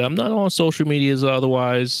much it. I'm not on social medias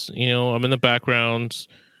otherwise. I'm in the background,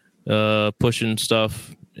 pushing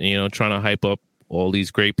stuff, trying to hype up all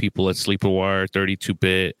these great people at Sleeper Wire,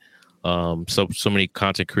 32-bit. So many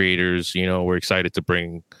content creators, we're excited to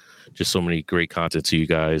bring just so many great content to you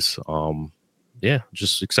guys.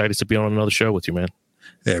 Just excited to be on another show with you, man.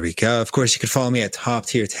 There we go. Of course, you can follow me at Top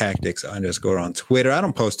Tier Tactics _ on Twitter. I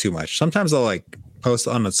don't post too much. Sometimes I'll post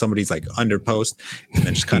on somebody's under post and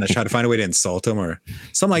then just kind of try to find a way to insult them or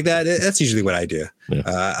something like that. That's usually what I do. Yeah.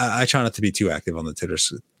 I try not to be too active on the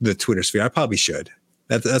Twitter sphere. I probably should.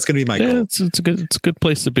 That's going to be my goal. It's a good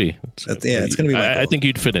place to be. It's going to be my goal. I think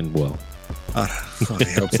you'd fit in well. I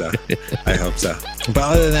hope so. But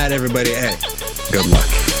other than that, everybody, hey, good luck.